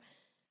break there.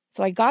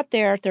 So I got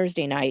there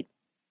Thursday night,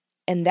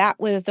 and that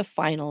was the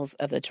finals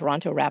of the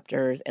Toronto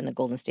Raptors and the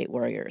Golden State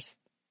Warriors,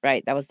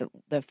 right? That was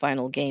the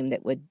final game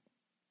that would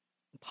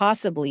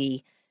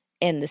possibly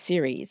end the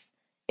series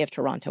if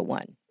Toronto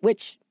won,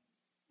 which,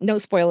 no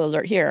spoiler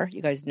alert here,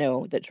 you guys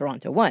know that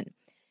Toronto won.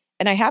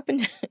 And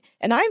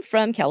and I'm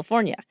from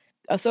California.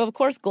 So of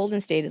course,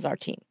 Golden State is our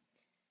team.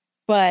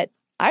 But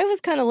I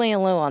was kind of laying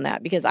low on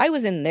that because I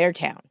was in their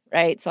town,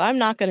 right? So I'm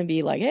not going to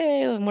be like,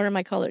 hey, I'm wearing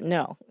my color.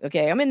 No.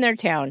 Okay. I'm in their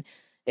town.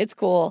 It's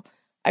cool.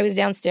 I was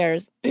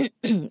downstairs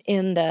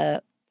in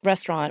the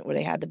restaurant where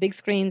they had the big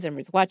screens and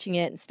was watching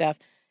it and stuff.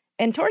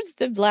 And towards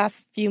the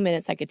last few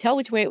minutes, I could tell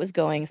which way it was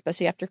going,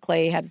 especially after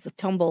Clay had his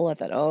tumble. I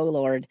thought, oh,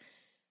 Lord.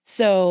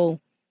 So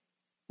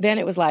then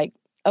it was like,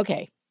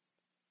 okay,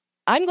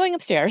 I'm going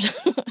upstairs.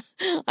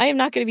 I am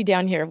not going to be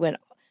down here when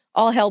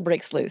all hell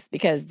breaks loose,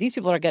 because these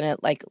people are going to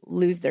like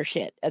lose their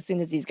shit as soon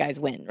as these guys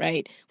win,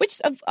 right?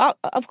 Which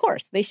of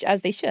course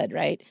as they should,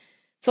 right?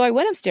 So I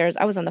went upstairs.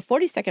 I was on the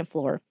 42nd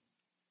floor.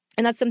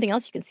 And that's something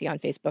else you can see on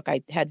Facebook.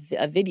 I had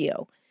a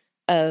video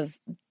of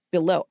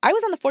below. I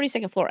was on the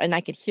 42nd floor and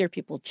I could hear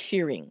people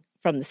cheering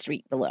from the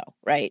street below,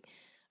 right?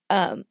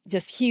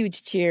 Just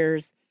huge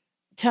cheers,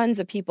 tons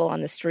of people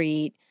on the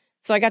street.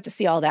 So I got to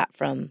see all that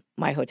from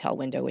my hotel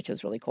window, which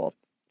was really cool.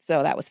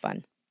 So that was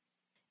fun.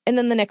 And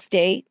then the next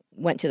day,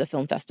 went to the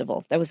film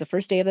festival. That was the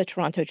first day of the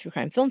Toronto True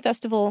Crime Film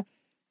Festival.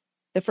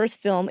 The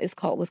first film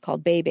was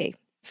called Bebe.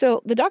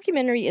 So the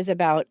documentary is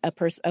about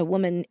a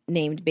woman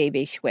named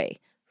Bebe Shui,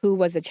 who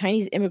was a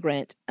Chinese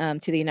immigrant to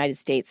the United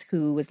States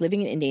who was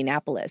living in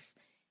Indianapolis.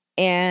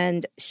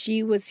 And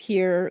she was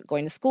here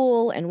going to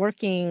school and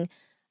working,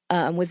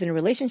 was in a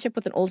relationship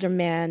with an older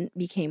man,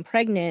 became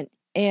pregnant.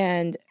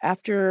 And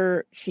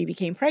after she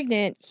became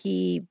pregnant,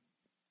 he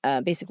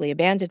basically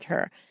abandoned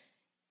her.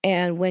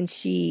 And when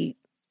she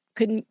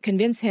couldn't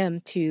convince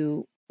him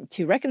to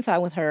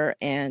reconcile with her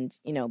and,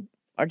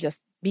 or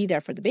just be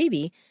there for the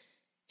baby,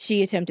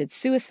 she attempted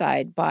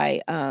suicide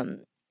by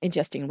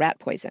ingesting rat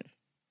poison.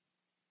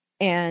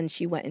 And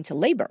she went into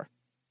labor.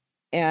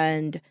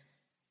 And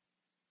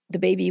the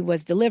baby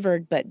was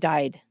delivered but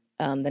died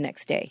the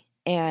next day.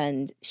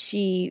 And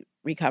she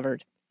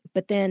recovered.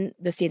 But then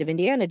the state of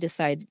Indiana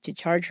decided to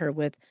charge her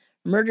with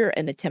murder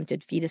and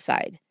attempted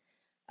feticide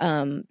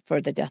for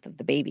the death of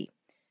the baby.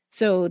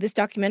 So this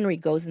documentary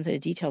goes into the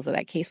details of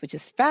that case, which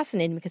is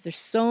fascinating because there's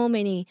so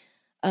many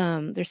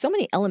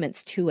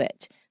elements to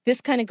it.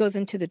 This kind of goes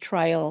into the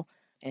trial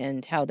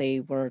and how they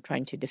were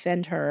trying to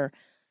defend her.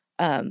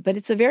 But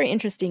it's a very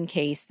interesting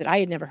case that I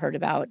had never heard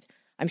about.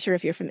 I'm sure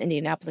if you're from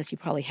Indianapolis, you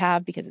probably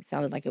have because it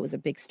sounded like it was a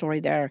big story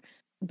there.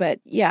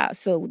 But yeah,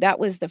 so that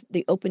was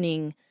the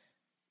opening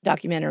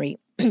documentary,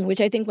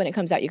 which I think when it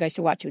comes out, you guys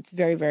should watch it. It's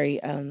very,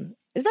 very,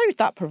 it's very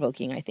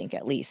thought-provoking, I think,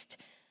 at least,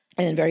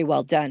 and very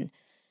well done.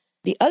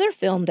 The other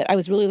film that I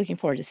was really looking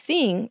forward to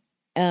seeing,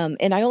 and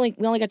we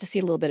only got to see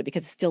a little bit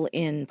because it's still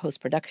in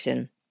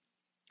post-production,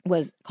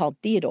 was called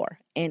Theodore.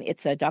 And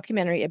it's a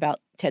documentary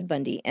about Ted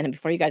Bundy. And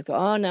before you guys go,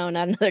 oh no,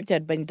 not another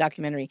Ted Bundy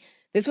documentary,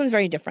 this one's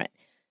very different.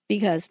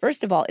 Because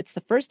first of all, it's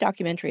the first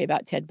documentary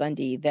about Ted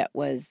Bundy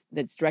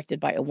that's directed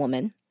by a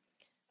woman.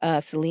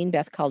 Celine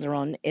Beth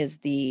Calderon is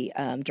the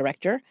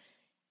director.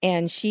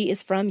 And she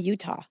is from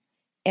Utah.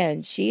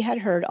 And she had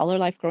heard all her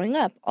life growing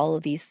up, all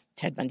of these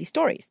Ted Bundy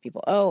stories.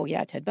 People, oh,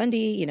 yeah, Ted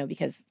Bundy,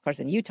 because, of course,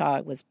 in Utah,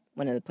 it was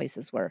one of the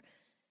places where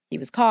he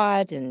was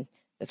caught, and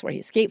that's where he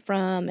escaped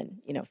from,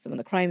 and, some of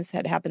the crimes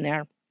had happened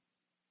there.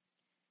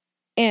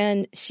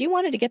 And she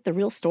wanted to get the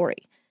real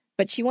story,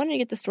 but she wanted to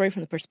get the story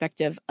from the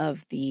perspective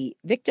of the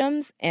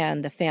victims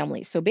and the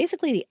family. So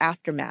basically the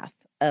aftermath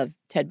of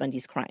Ted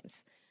Bundy's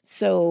crimes.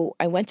 So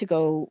I went to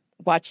go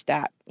watch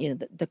that,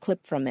 the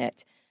clip from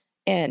it.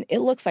 And it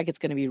looks like it's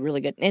going to be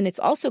really good. And it's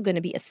also going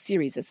to be a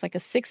series. It's like a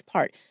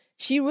 6-part.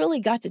 She really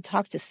got to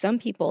talk to some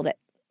people that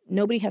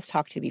nobody has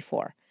talked to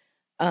before,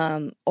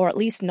 or at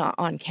least not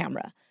on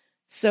camera.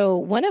 So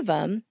one of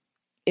them,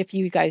 if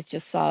you guys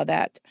just saw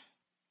that,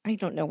 I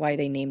don't know why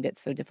they named it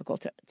so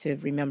difficult to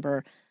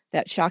remember,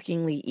 that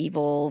shockingly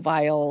evil,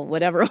 vile,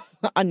 whatever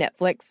on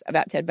Netflix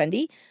about Ted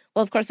Bundy.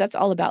 Well, of course, that's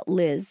all about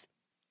Liz,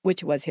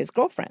 which was his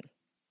girlfriend,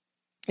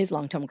 his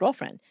long-term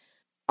girlfriend.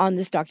 On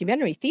this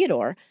documentary,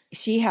 Theodore,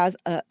 she has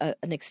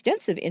an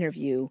extensive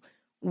interview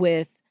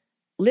with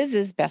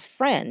Liz's best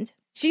friend.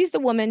 She's the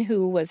woman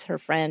who was her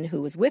friend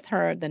who was with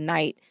her the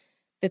night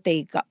that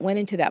they went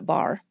into that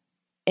bar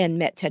and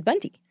met Ted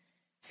Bundy.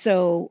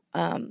 So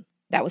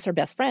that was her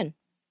best friend.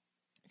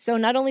 So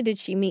not only did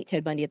she meet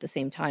Ted Bundy at the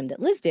same time that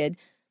Liz did,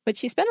 but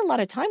she spent a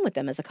lot of time with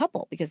them as a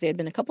couple because they had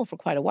been a couple for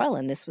quite a while,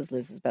 and this was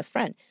Liz's best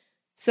friend.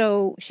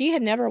 So she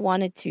had never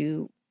wanted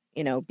to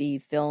be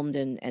filmed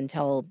and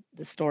tell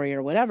the story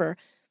or whatever.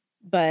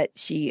 But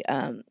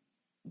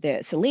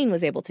Celine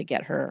was able to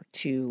get her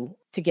to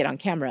get on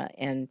camera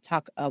and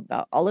talk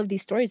about all of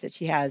these stories that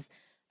she has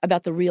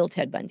about the real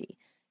Ted Bundy.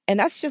 And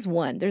that's just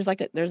one. There's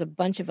a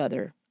bunch of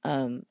other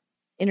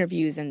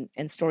interviews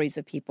and stories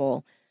of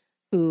people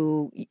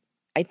who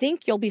I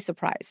think you'll be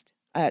surprised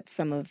at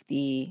some of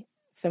the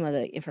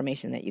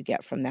information that you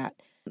get from that.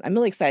 I'm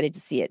really excited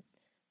to see it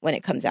when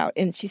it comes out.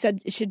 And she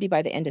said it should be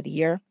by the end of the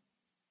year.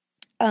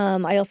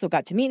 I also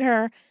got to meet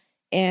her,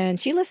 and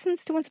she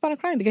listens to Once Upon a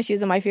Crime because she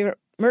was a My Favorite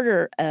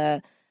Murder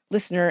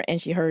listener,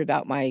 and she heard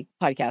about my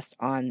podcast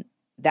on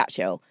that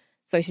show.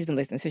 So she's been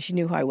listening. So she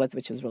knew who I was,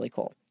 which was really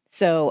cool.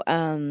 So,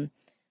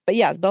 but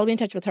I'll be in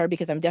touch with her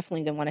because I'm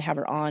definitely going to want to have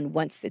her on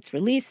once it's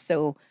released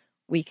so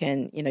we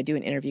can, do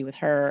an interview with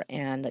her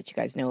and let you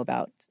guys know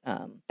about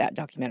that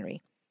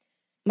documentary.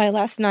 My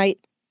last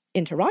night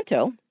in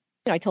Toronto,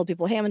 I told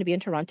people, hey, I'm going to be in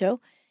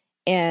Toronto.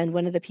 And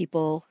one of the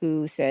people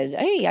who said,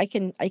 hey,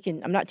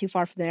 I'm not too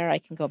far from there, I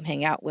can go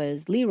hang out,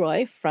 was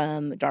Leroy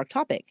from Dark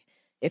Topic.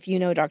 If you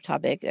know Dark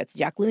Topic, that's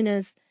Jack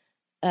Luna's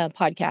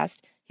podcast.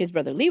 His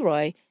brother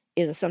Leroy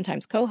is a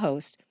sometimes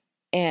co-host,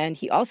 and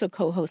he also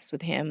co-hosts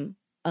with him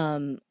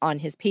on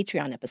his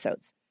Patreon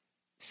episodes.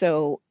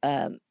 So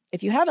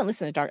if you haven't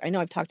listened to Dark, I know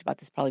I've talked about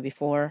this probably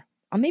before,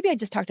 or maybe I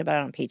just talked about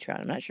it on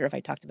Patreon. I'm not sure if I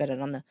talked about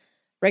it on the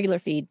regular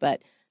feed,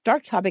 but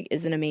Dark Topic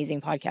is an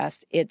amazing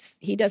podcast.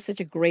 He does such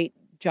a great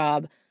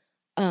job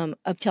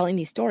of telling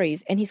these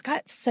stories, and he's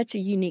got such a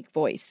unique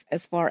voice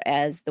as far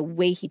as the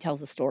way he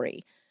tells a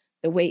story.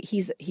 The way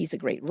he's a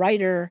great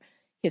writer.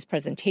 His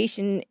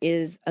presentation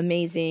is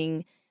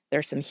amazing.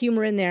 There's some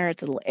humor in there.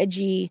 It's a little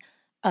edgy.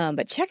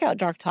 But check out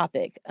Dark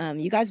Topic.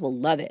 You guys will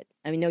love it.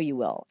 I know you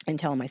will. And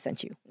tell him I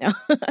sent you. No.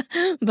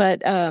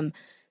 But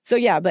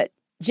but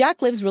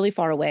Jack lives really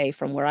far away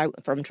from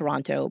from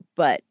Toronto,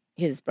 but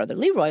his brother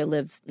Leroy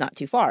lives not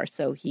too far.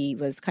 So he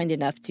was kind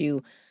enough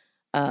to,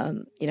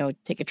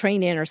 take a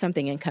train in or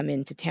something and come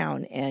into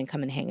town and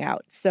come and hang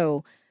out.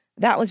 So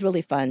that was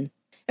really fun.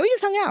 And we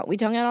just hung out. We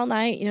hung out all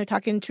night,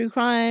 talking true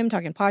crime,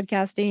 talking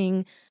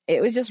podcasting.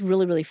 It was just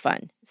really, really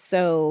fun.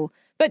 So,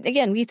 but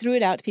again, we threw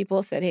it out to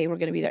people, said, hey, we're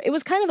going to be there. It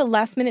was kind of a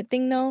last minute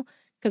thing though,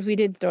 because we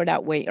did throw it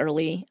out way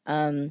early.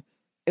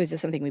 It was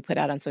just something we put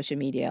out on social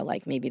media,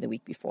 like maybe the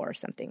week before or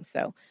something.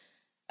 So,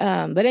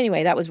 but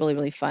anyway, that was really,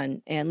 really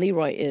fun. And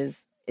Leroy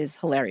is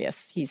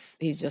hilarious. He's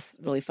just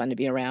really fun to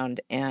be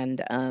around.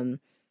 And,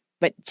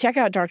 but check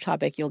out Dark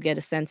Topic. You'll get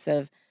a sense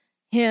of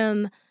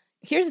him.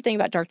 Here's the thing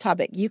about Dark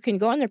Topic. You can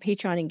go on their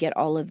Patreon and get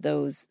all of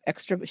those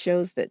extra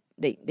shows that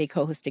they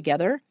co-host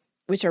together,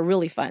 which are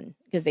really fun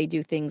because they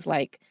do things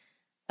like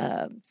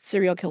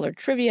serial killer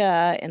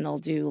trivia, and they'll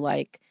do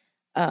like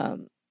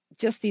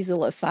just these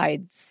little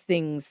aside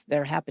things that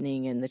are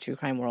happening in the true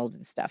crime world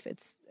and stuff.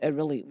 It's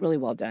really, really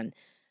well done.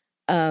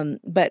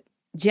 But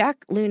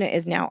Jack Luna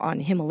is now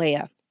on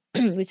Himalaya,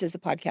 which is a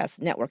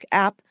podcast network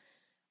app.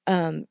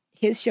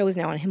 His show is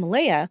now on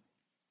Himalaya.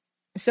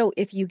 So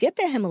if you get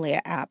the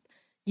Himalaya app,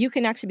 you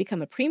can actually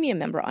become a premium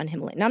member on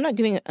Himalaya. Now, I'm not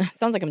doing,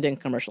 sounds like I'm doing a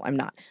commercial. I'm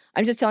not.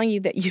 I'm just telling you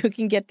that you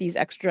can get these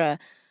extra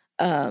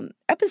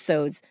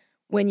episodes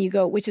when you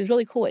go, which is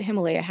really cool. What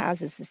Himalaya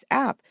has is this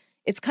app.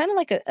 It's kind of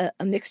like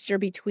a mixture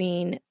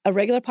between a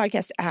regular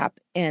podcast app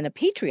and a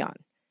Patreon.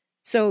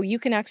 So you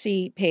can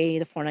actually pay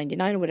the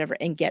 $4.99 or whatever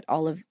and get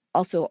all of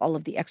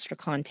the extra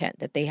content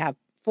that they have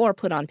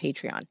put on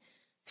Patreon.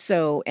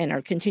 So, and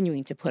are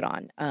continuing to put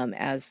on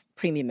as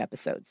premium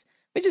episodes,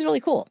 which is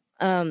really cool.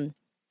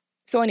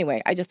 So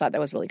anyway, I just thought that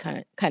was really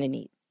kind of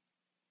neat.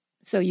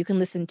 So you can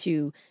listen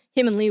to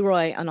him and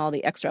Leroy on all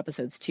the extra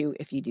episodes too,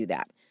 if you do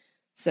that.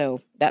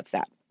 So that's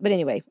that. But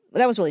anyway,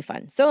 that was really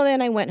fun. So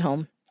then I went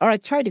home, or I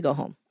tried to go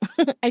home.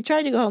 I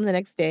tried to go home the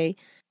next day,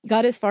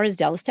 got as far as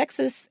Dallas,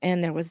 Texas,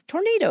 and there was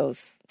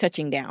tornadoes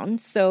touching down.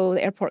 So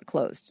the airport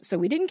closed. So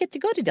we didn't get to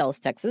go to Dallas,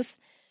 Texas,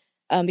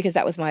 because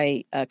that was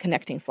my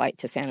connecting flight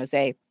to San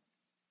Jose.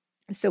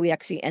 So we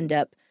actually end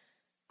up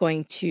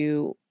going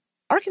to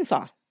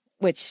Arkansas,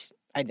 which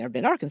I'd never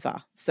been to Arkansas.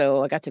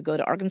 So I got to go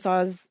to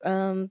Arkansas's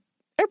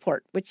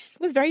airport, which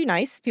was very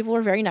nice. People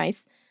were very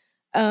nice.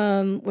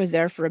 Was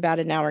there for about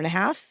an hour and a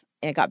half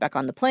and got back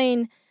on the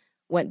plane,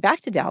 went back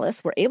to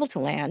Dallas, were able to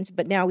land,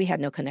 but now we had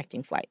no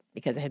connecting flight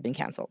because it had been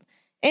canceled.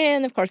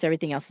 And of course,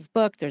 everything else is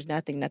booked. There's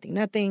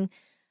nothing.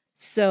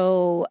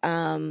 So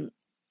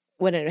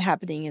what ended up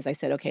happening is I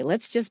said, okay,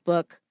 let's just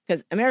book,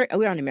 because we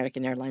were on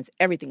American Airlines.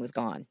 Everything was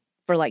gone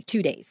for like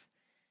 2 days.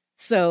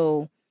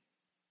 So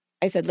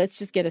I said, let's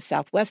just get a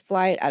Southwest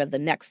flight out of the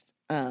next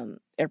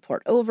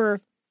airport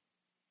over,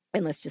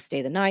 and let's just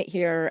stay the night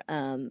here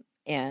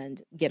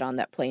and get on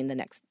that plane the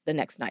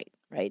next night,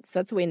 right? So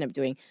that's what we ended up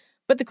doing.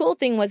 But the cool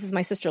thing was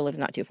my sister lives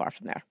not too far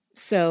from there.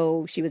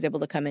 So she was able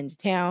to come into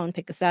town,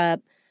 pick us up,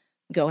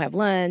 go have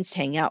lunch,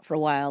 hang out for a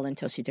while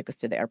until she took us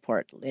to the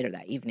airport later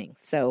that evening.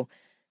 So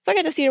I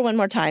got to see her one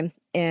more time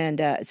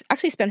and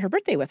actually spent her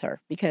birthday with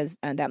her because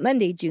that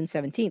Monday, June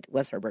 17th,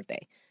 was her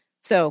birthday.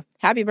 So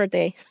happy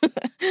birthday.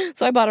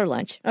 So I bought her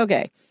lunch.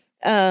 Okay.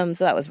 So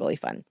that was really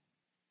fun.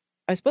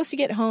 I was supposed to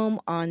get home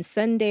on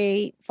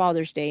Sunday,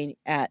 Father's Day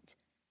at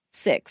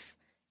 6,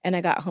 and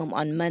I got home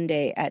on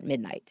Monday at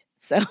midnight.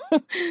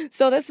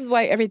 So this is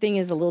why everything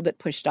is a little bit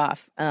pushed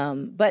off.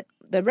 But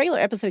the regular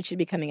episode should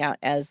be coming out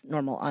as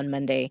normal on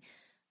Monday.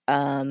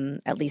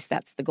 At least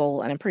that's the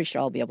goal, and I'm pretty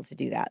sure I'll be able to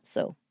do that.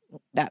 So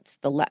that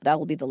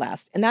will be the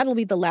last, and that'll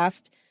be the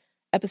last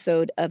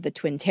episode of the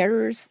Twin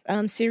Terrors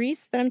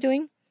series that I'm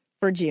doing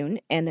for June,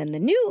 and then the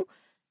new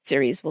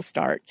series will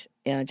start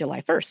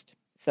July 1st.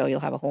 So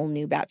you'll have a whole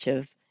new batch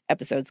of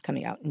episodes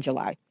coming out in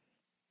July.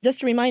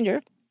 Just a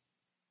reminder,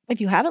 if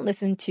you haven't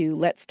listened to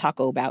Let's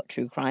Taco About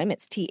True Crime,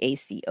 it's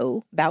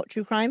TACO About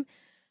True Crime,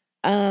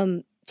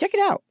 check it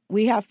out.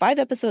 We have 5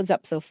 episodes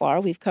up so far.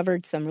 We've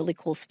covered some really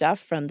cool stuff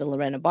from the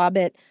Lorena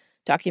Bobbitt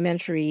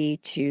documentary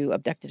to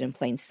Abducted in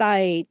Plain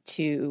Sight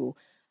to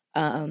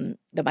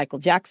the Michael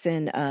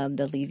Jackson,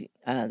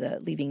 the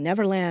Leaving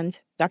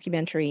Neverland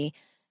documentary.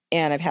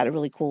 And I've had a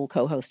really cool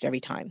co-host every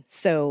time.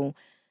 So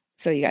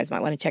you guys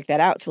might want to check that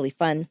out. It's really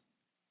fun.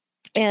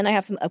 And I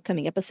have some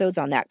upcoming episodes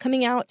on that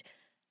coming out.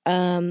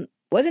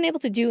 Wasn't able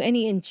to do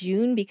any in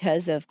June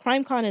because of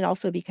CrimeCon, and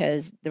also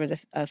because there was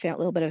a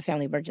little bit of a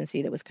family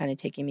emergency that was kind of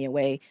taking me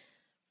away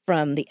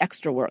from the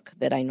extra work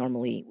that I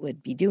normally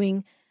would be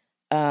doing.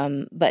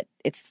 But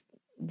it's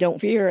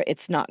don't fear,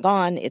 it's not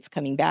gone. It's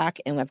coming back.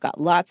 And I've got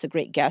lots of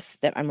great guests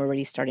that I'm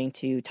already starting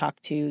to talk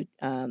to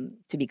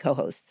be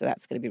co-hosts. So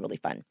that's going to be really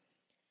fun.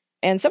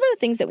 And some of the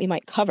things that we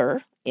might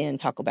cover and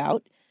talk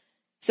about.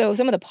 So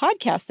some of the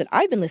podcasts that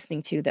I've been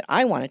listening to that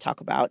I want to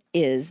talk about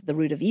is The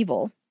Root of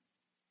Evil,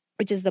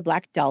 which is the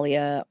Black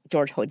Dahlia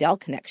George Hodel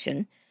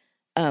connection,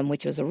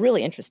 which was a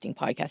really interesting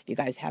podcast if you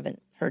guys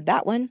haven't heard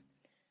that one.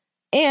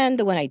 And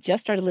the one I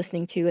just started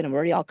listening to and I'm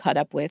already all caught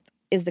up with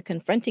is the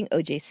Confronting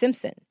O.J.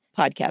 Simpson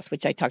podcast,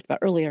 which I talked about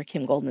earlier,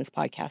 Kim Goldman's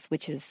podcast,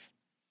 which is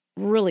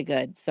really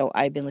good. So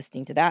I've been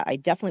listening to that. I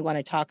definitely want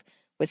to talk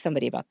with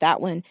somebody about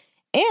that one.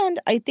 And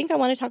I think I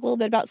want to talk a little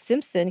bit about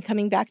Simpson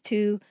coming back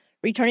to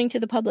returning to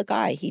the public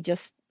eye. He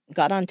just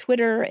got on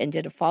Twitter and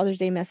did a Father's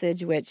Day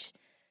message, which,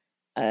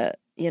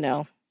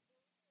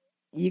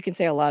 you can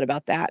say a lot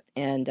about that,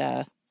 and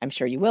I'm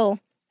sure you will.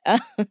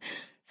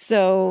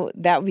 So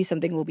that would be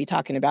something we'll be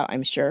talking about,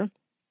 I'm sure.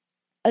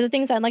 Other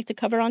things I'd like to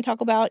cover and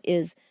talk about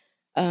is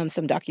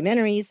some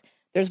documentaries.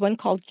 There's one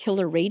called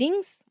Killer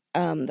Ratings.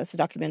 That's a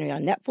documentary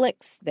on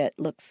Netflix that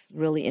looks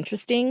really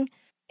interesting.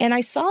 And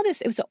I saw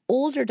this, it was an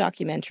older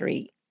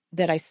documentary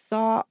that I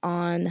saw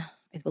on,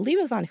 I believe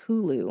it was on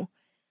Hulu,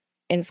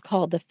 and it's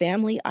called The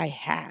Family I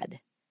Had,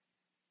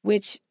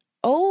 which,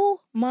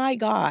 oh my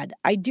God,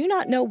 I do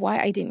not know why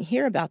I didn't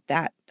hear about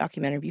that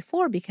documentary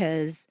before,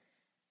 because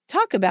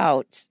talk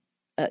about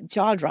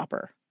jaw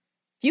dropper.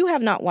 If you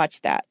have not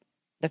watched that,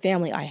 The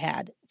Family I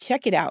Had,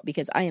 check it out,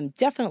 because I am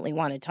definitely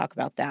want to talk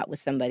about that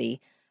with somebody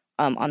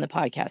on the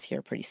podcast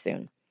here pretty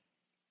soon.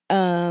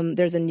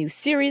 There's a new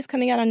series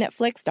coming out on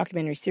Netflix,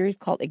 documentary series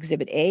called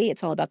Exhibit A.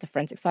 It's all about the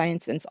forensic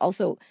science. And it's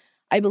also,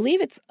 I believe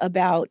it's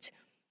about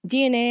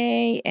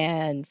DNA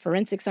and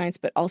forensic science,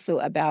 but also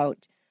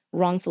about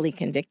wrongfully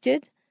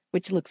convicted,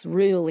 which looks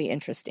really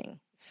interesting.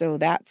 So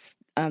that's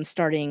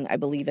starting, I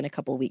believe, in a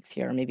couple of weeks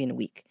here, or maybe in a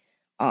week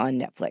on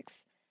Netflix.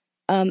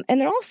 And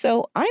then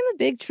also, I'm a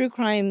big true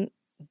crime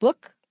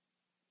book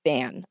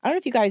fan. I don't know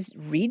if you guys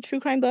read true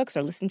crime books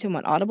or listen to them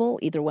on Audible.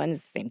 Either one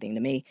is the same thing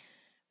to me.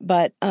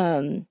 But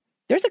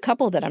there's a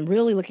couple that I'm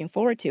really looking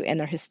forward to, and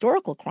they're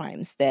historical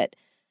crimes that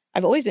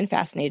I've always been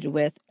fascinated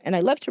with, and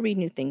I love to read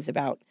new things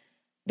about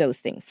those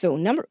things. So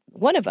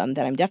one of them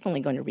that I'm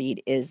definitely going to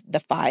read is The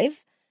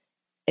Five.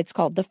 It's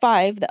called The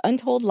Five, The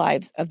Untold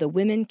Lives of the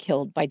Women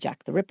Killed by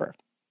Jack the Ripper.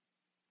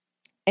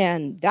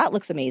 And that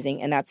looks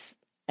amazing, and that's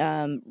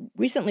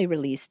recently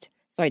released,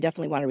 so I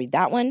definitely want to read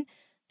that one.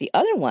 The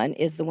other one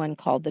is the one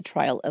called The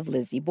Trial of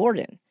Lizzie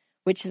Borden,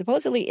 which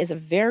supposedly is a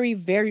very,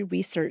 very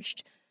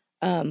researched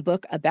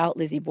book about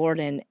Lizzie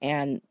Borden,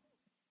 and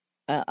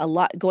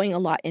going a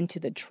lot into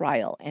the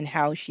trial and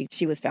how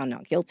she was found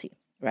not guilty,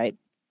 right?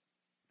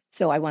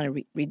 So I want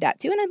to read that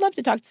too, and I'd love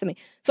to talk to somebody.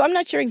 So I'm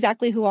not sure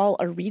exactly who all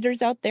are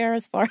readers out there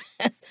as far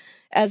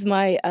as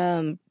my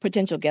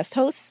potential guest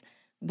hosts,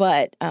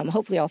 but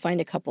hopefully I'll find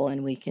a couple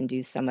and we can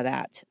do some of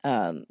that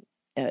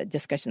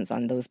discussions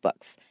on those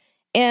books.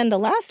 And the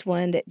last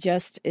one that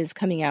just is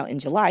coming out in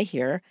July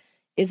here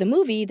is a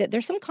movie that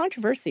there's some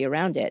controversy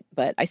around it,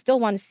 but I still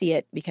want to see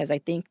it because I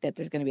think that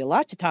there's going to be a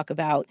lot to talk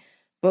about,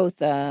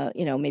 both,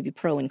 maybe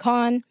pro and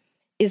con,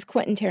 is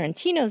Quentin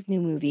Tarantino's new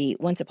movie,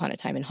 Once Upon a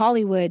Time in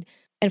Hollywood,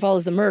 and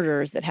follows the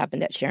murders that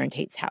happened at Sharon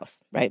Tate's house,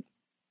 right?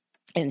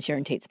 And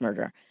Sharon Tate's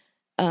murder.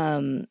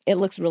 It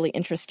looks really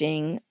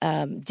interesting,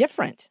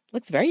 different,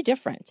 looks very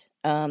different.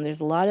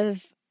 There's a lot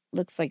of,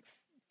 looks like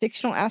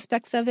fictional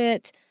aspects of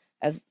it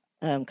as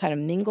kind of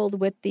mingled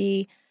with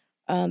the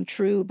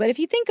true. But if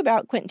you think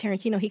about Quentin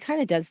Tarantino, he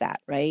kind of does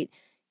that, right?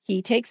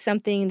 He takes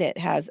something that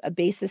has a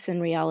basis in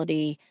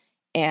reality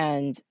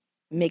and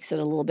makes it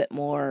a little bit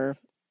more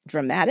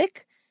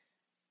dramatic,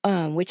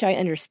 which I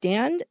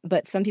understand.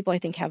 But some people, I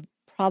think, have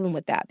a problem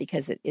with that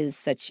because it is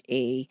such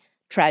a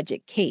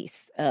tragic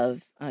case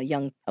of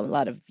a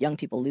lot of young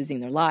people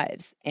losing their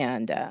lives,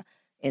 and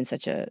in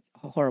such a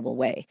horrible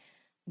way.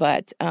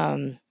 But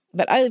I'm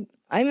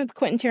a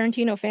Quentin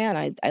Tarantino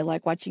fan. I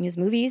like watching his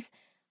movies.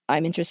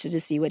 I'm interested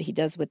to see what he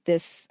does with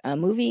this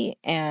movie,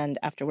 and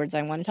afterwards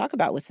I want to talk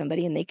about it with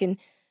somebody, and they can,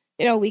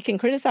 we can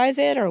criticize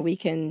it or we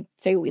can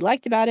say what we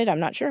liked about it. I'm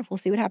not sure. We'll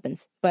see what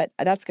happens, but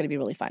that's going to be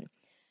really fun.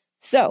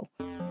 So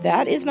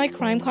that is my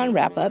CrimeCon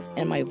wrap up,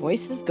 and my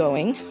voice is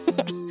going,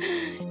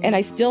 and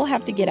I still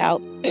have to get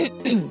out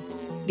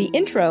the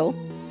intro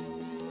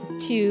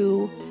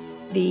to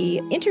the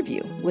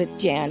interview with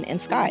Jan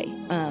and Sky,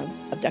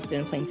 Abducted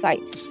in Plain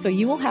Sight. So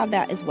you will have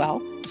that as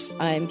well.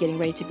 I'm getting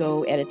ready to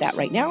go edit that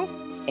right now.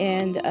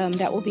 And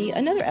that will be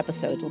another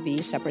episode. It will be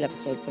a separate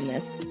episode from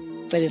this,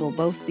 but it'll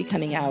both be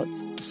coming out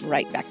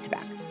right back to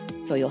back.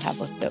 So you'll have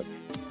both of those.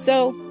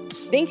 So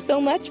thanks so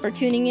much for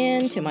tuning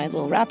in to my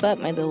little wrap up,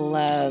 my little,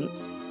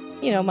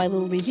 my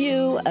little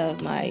review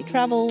of my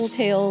travel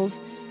tales.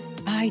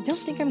 I don't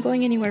think I'm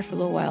going anywhere for a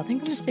little while. I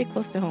think I'm going to stay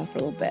close to home for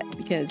a little bit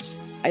because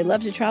I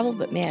love to travel,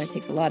 but man, it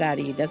takes a lot out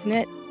of you, doesn't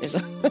it?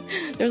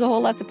 There's a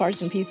whole lots of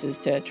parts and pieces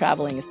to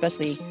traveling,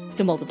 especially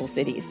to multiple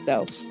cities.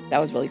 So that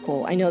was really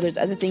cool. I know there's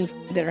other things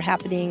that are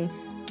happening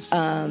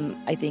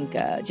I think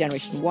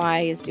Generation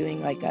Y is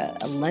doing like a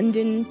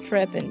London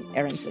trip, and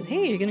Erin says,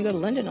 hey, you're going to go to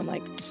London? I'm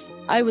like,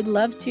 I would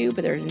love to,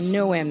 but there's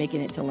no way I'm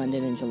making it to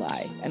London in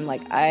July. I'm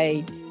like,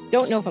 I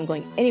don't know if I'm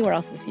going anywhere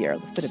else this year.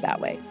 Let's put it that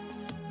way.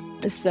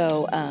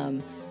 So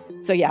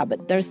yeah,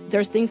 but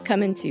there's things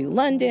coming to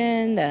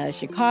London,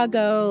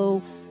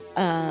 Chicago,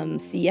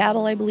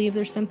 Seattle, I believe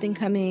there's something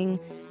coming.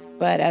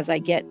 But as I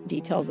get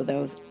details of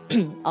those,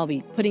 I'll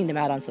be putting them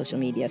out on social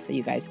media so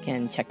you guys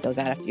can check those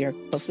out if you're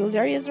close to those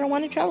areas or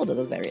want to travel to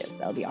those areas.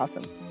 That'll be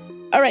awesome.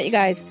 All right, you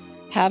guys,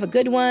 have a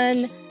good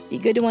one. Be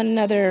good to one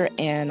another,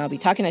 and I'll be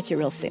talking at you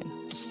real soon.